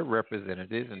their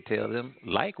representatives and tell them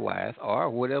likewise, or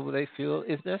whatever they feel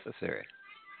is necessary.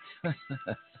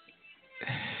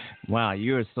 Wow,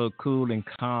 you're so cool and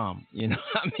calm. You know,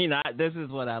 I mean, this is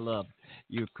what I love.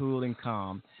 You're cool and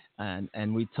calm,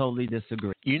 and we totally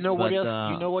disagree. You know what else?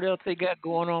 You know what else they got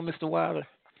going on, Mr. Wilder?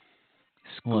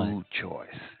 School choice.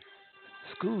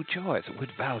 School choice with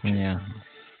vouchers. Yeah.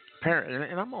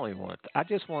 And I'm only one. I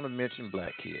just want to mention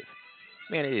black kids.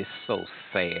 Man, it is so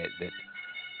sad that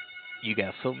you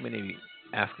got so many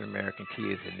African American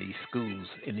kids in these schools,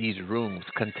 in these rooms,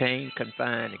 contained,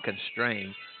 confined, and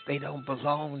constrained. They don't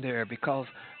belong there because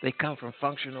they come from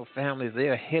functional families.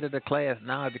 They're ahead of the class.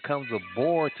 Now it becomes a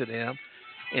bore to them.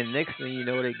 And next thing you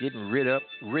know, they're getting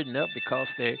ridden up because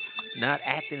they're not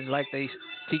acting like they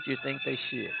teachers think they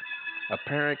should. A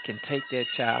parent can take their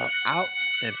child out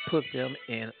and put them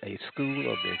in a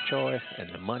school of their choice,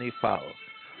 and the money follows.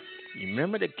 You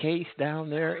remember the case down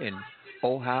there in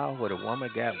Ohio where the woman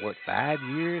got, 5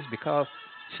 years because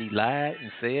she lied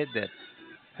and said that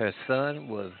her son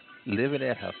was living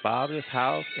at her father's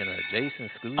house in an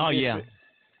adjacent school district?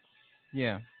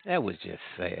 Yeah. That was just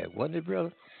sad, wasn't it,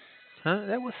 brother? Huh?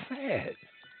 That was sad.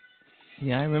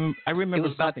 Yeah, I remember It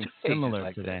was about something 2 pages similar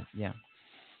like to that. that. Yeah.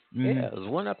 Yeah, there was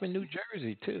one up in New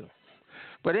Jersey too.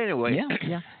 But anyway, Yeah.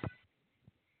 Yeah.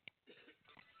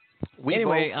 we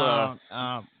Anyway, both.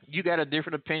 You got a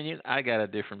different opinion. I got a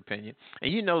different opinion.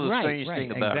 And you know the strange right,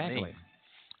 thing about exactly. me.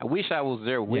 I wish I was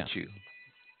there with Yeah. you.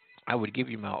 I would give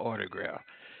you my autograph.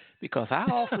 Because how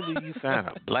often do you find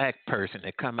a black person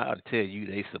that come out and tell you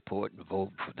they support and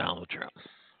vote for Donald Trump?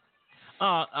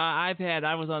 I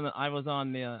was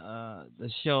on the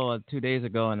show 2 days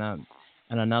ago, and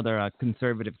another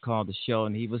conservative called the show,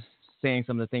 and he was saying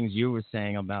some of the things you were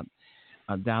saying about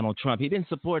Donald Trump. He didn't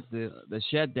support the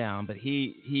shutdown, but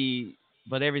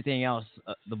everything else,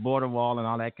 the border wall and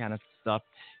all that kind of stuff,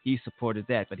 he supported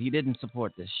that. But he didn't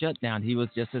support the shutdown. He was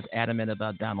just as adamant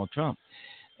about Donald Trump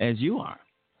as you are.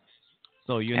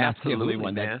 So you're Absolutely, not the only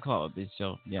one man. that called this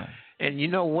show. Yeah. And you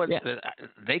know what? Yeah.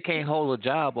 They can't hold a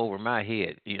job over my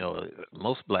head. You know,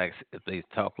 most blacks, if they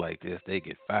talk like this, they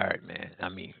get fired, man. I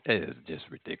mean, it is just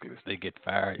ridiculous. They get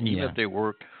fired, even if they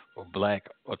work for black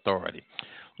authority.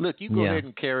 Look, you go ahead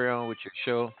and carry on with your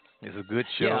show. It's a good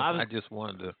show. Yeah, I just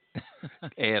wanted to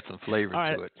add some flavor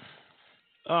to it.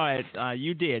 All right,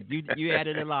 you did. You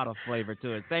added a lot of flavor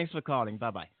to it. Thanks for calling.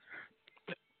 Bye-bye.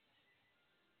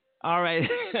 All right,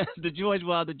 the George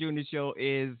Wilder Jr. Show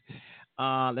is,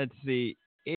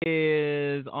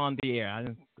 is on the air. I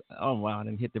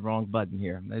didn't hit the wrong button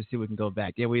here. Let's see if we can go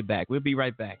back. Yeah, we're back. We'll be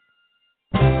right back.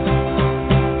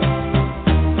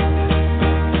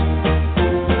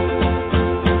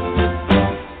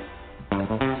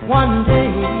 One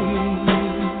day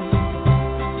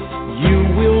you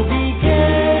will begin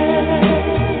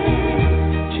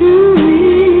to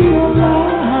realize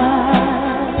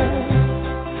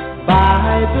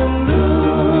by the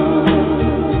look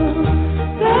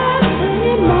that's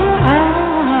in my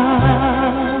eyes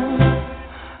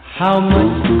how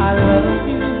much I love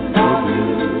you,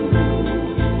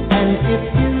 and if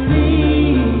you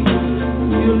leave,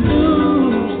 you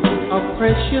lose a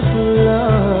precious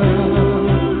love.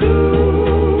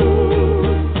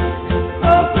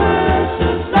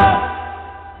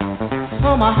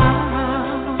 My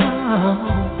house,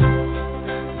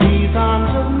 these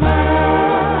arms of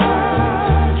mine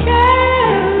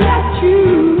can't let you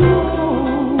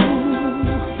know.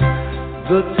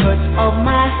 The touch of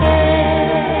my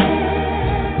hand,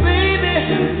 baby,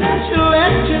 let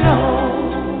you know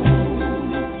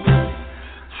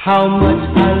how much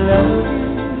I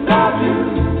love you,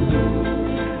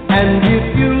 and if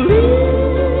you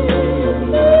leave, you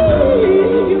lose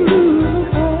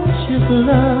precious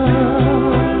love.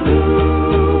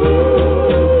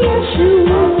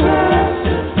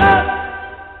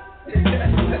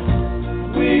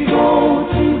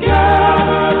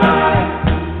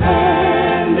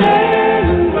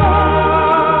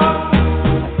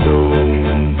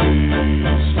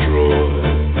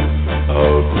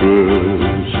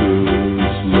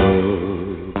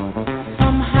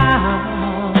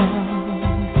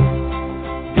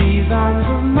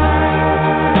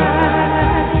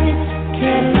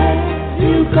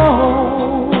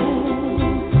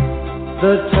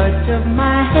 The touch of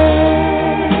my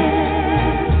hand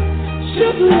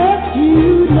should let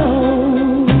you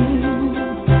know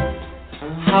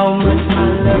how much I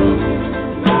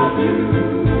love you.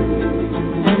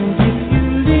 And if you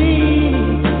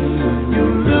leave, you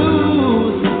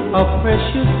lose a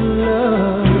precious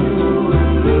love.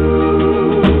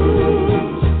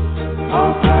 A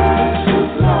precious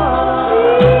love.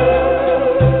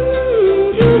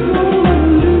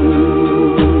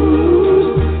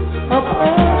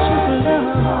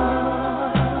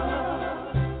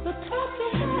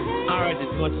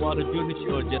 Wilder Jr.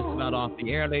 Show is just about off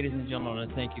the air, ladies and gentlemen.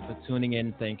 Thank you for tuning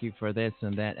in. Thank you for this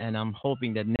and that. And I'm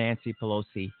hoping that Nancy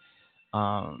Pelosi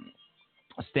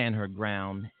stand her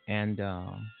ground. And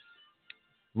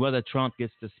whether Trump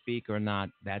gets to speak or not,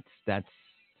 that's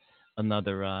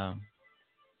another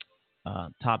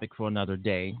topic for another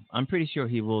day. I'm pretty sure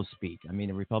he will speak. I mean,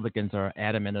 the Republicans are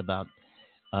adamant about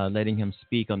letting him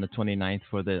speak on the 29th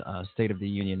for the State of the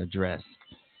Union address.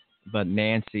 But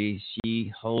Nancy,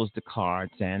 she holds the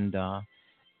cards, and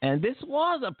this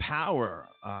was a power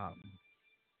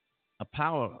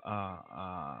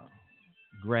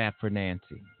grab for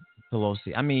Nancy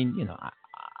Pelosi. I mean, you know,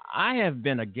 I have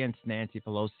been against Nancy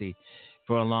Pelosi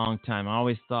for a long time. I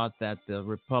always thought that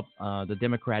the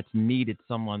Democrats needed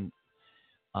someone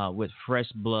with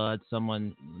fresh blood,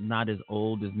 someone not as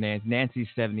old as Nancy. Nancy's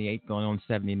 78, going on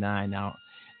 79 now.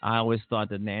 I always thought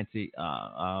that Nancy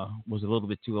was a little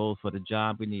bit too old for the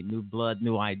job. We need new blood,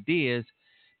 new ideas,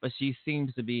 but she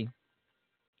seems to be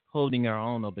holding our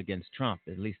own up against Trump.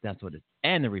 At least that's what it,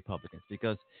 and the Republicans.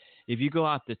 Because if you go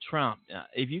after Trump,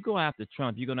 you're going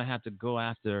to have to go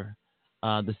after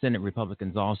the Senate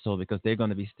Republicans also, because they're going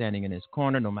to be standing in his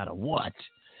corner no matter what.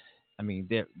 I mean,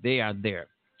 they are there,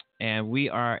 and we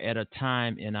are at a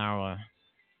time in our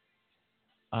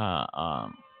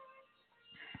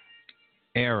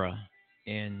era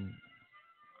in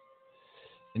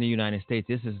the United States.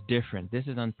 This is different. This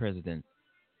is unprecedented,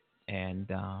 and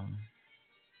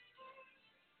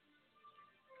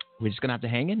we're just gonna have to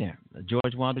hang in there. The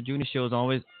George Wilder Jr. show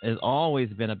has always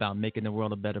been about making the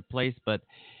world a better place, but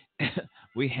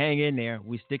we hang in there.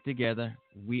 We stick together.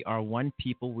 We are one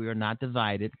people. We are not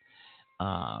divided.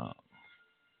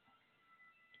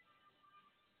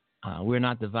 We're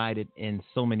not divided in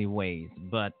so many ways,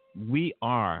 but we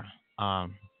are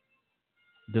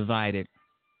divided,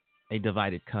 a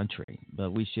divided country.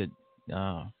 But we should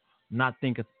not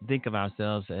think of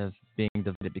ourselves as being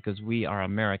divided, because we are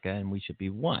America and we should be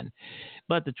one.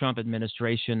 But the Trump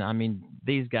administration, I mean,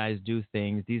 these guys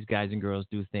and girls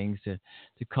do things to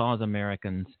cause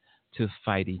Americans to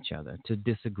fight each other, to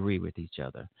disagree with each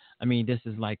other. I mean, this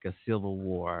is like a civil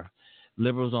war.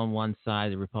 Liberals on one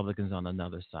side, the Republicans on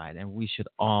another side. And we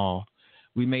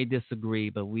may disagree,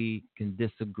 but we can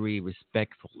disagree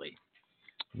respectfully.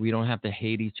 We don't have to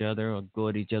hate each other or go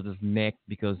at each other's neck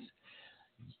because,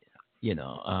 you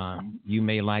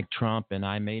may like Trump and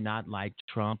I may not like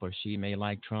Trump, or she may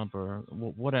like Trump, or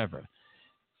whatever.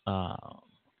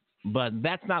 But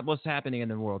that's not what's happening in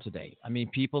the world today. I mean,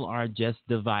 people are just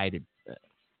divided.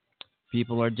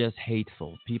 People are just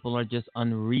hateful. People are just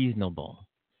unreasonable.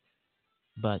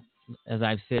 But as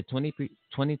I've said, 23%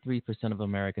 of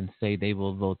Americans say they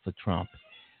will vote for Trump.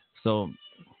 So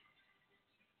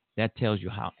that tells you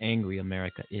how angry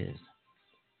America is.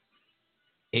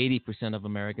 80% of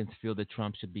Americans feel that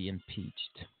Trump should be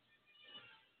impeached.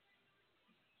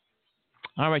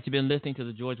 All right, you've been listening to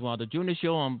the George Wilder Jr.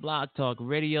 Show on Blog Talk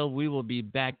Radio. We will be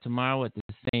back tomorrow at the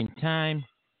same time.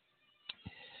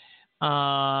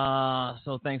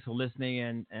 So thanks for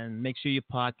listening, and make sure you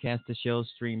podcast the show,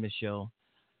 stream the show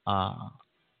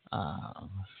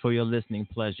for your listening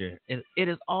pleasure. It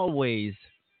is always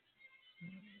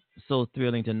so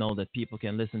thrilling to know that people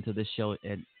can listen to this show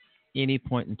at any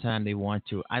point in time they want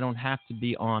to. I don't have to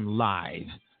be on live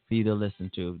for you to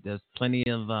listen to. There's plenty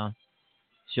of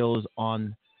shows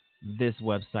on this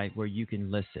website where you can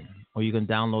listen, or you can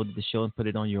download the show and put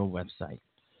it on your website.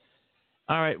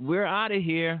 All right, we're out of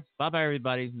here. Bye-bye,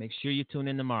 everybody. Make sure you tune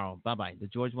in tomorrow. Bye-bye. The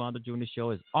George Wilder Jr.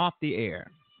 Show is off the air.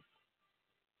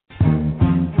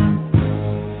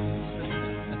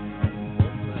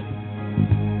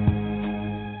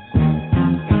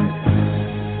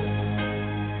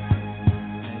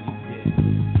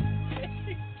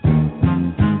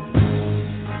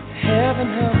 Heaven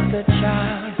help the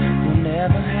child who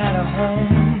never had a home.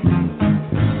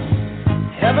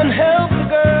 Heaven help the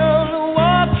girl who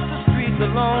walks the streets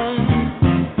alone.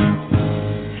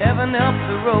 Heaven help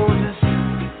the roses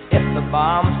if the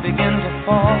bombs begin to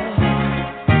fall.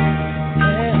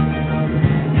 Heaven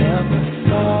never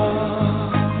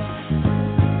fall.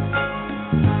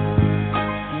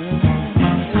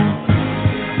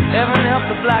 Heaven help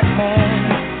the black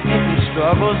man if he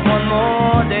struggles one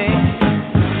more day.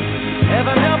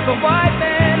 Heaven help the white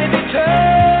man if he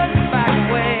turns back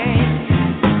away.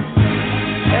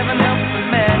 Heaven help the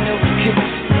man who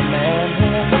kissed the man who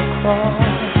never crawled.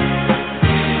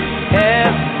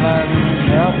 Heaven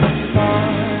help us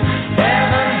all.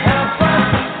 Heaven help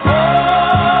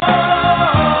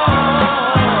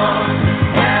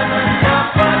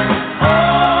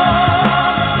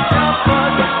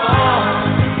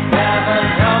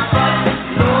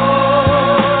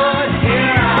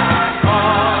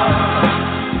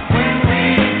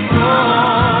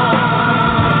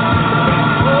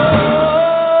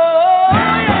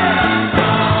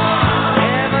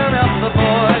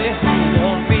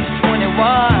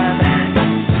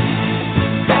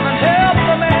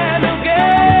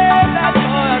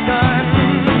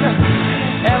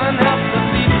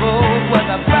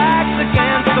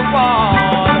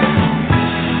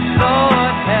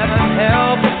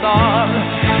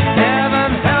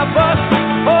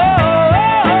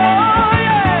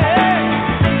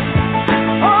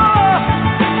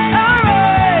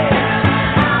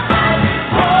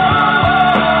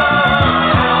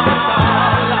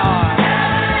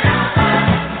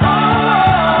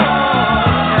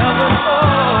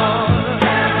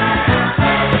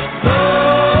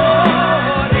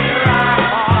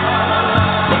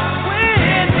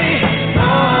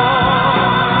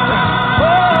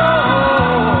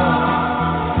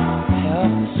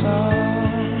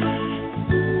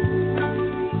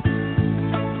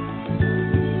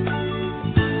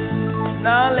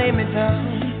I lay me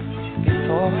down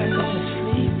before I go to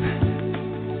sleep.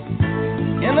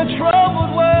 In a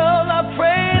troubled world, I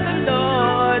pray the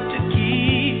Lord to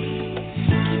keep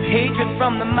hatred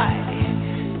from the mighty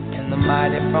and the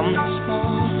mighty from the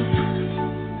small.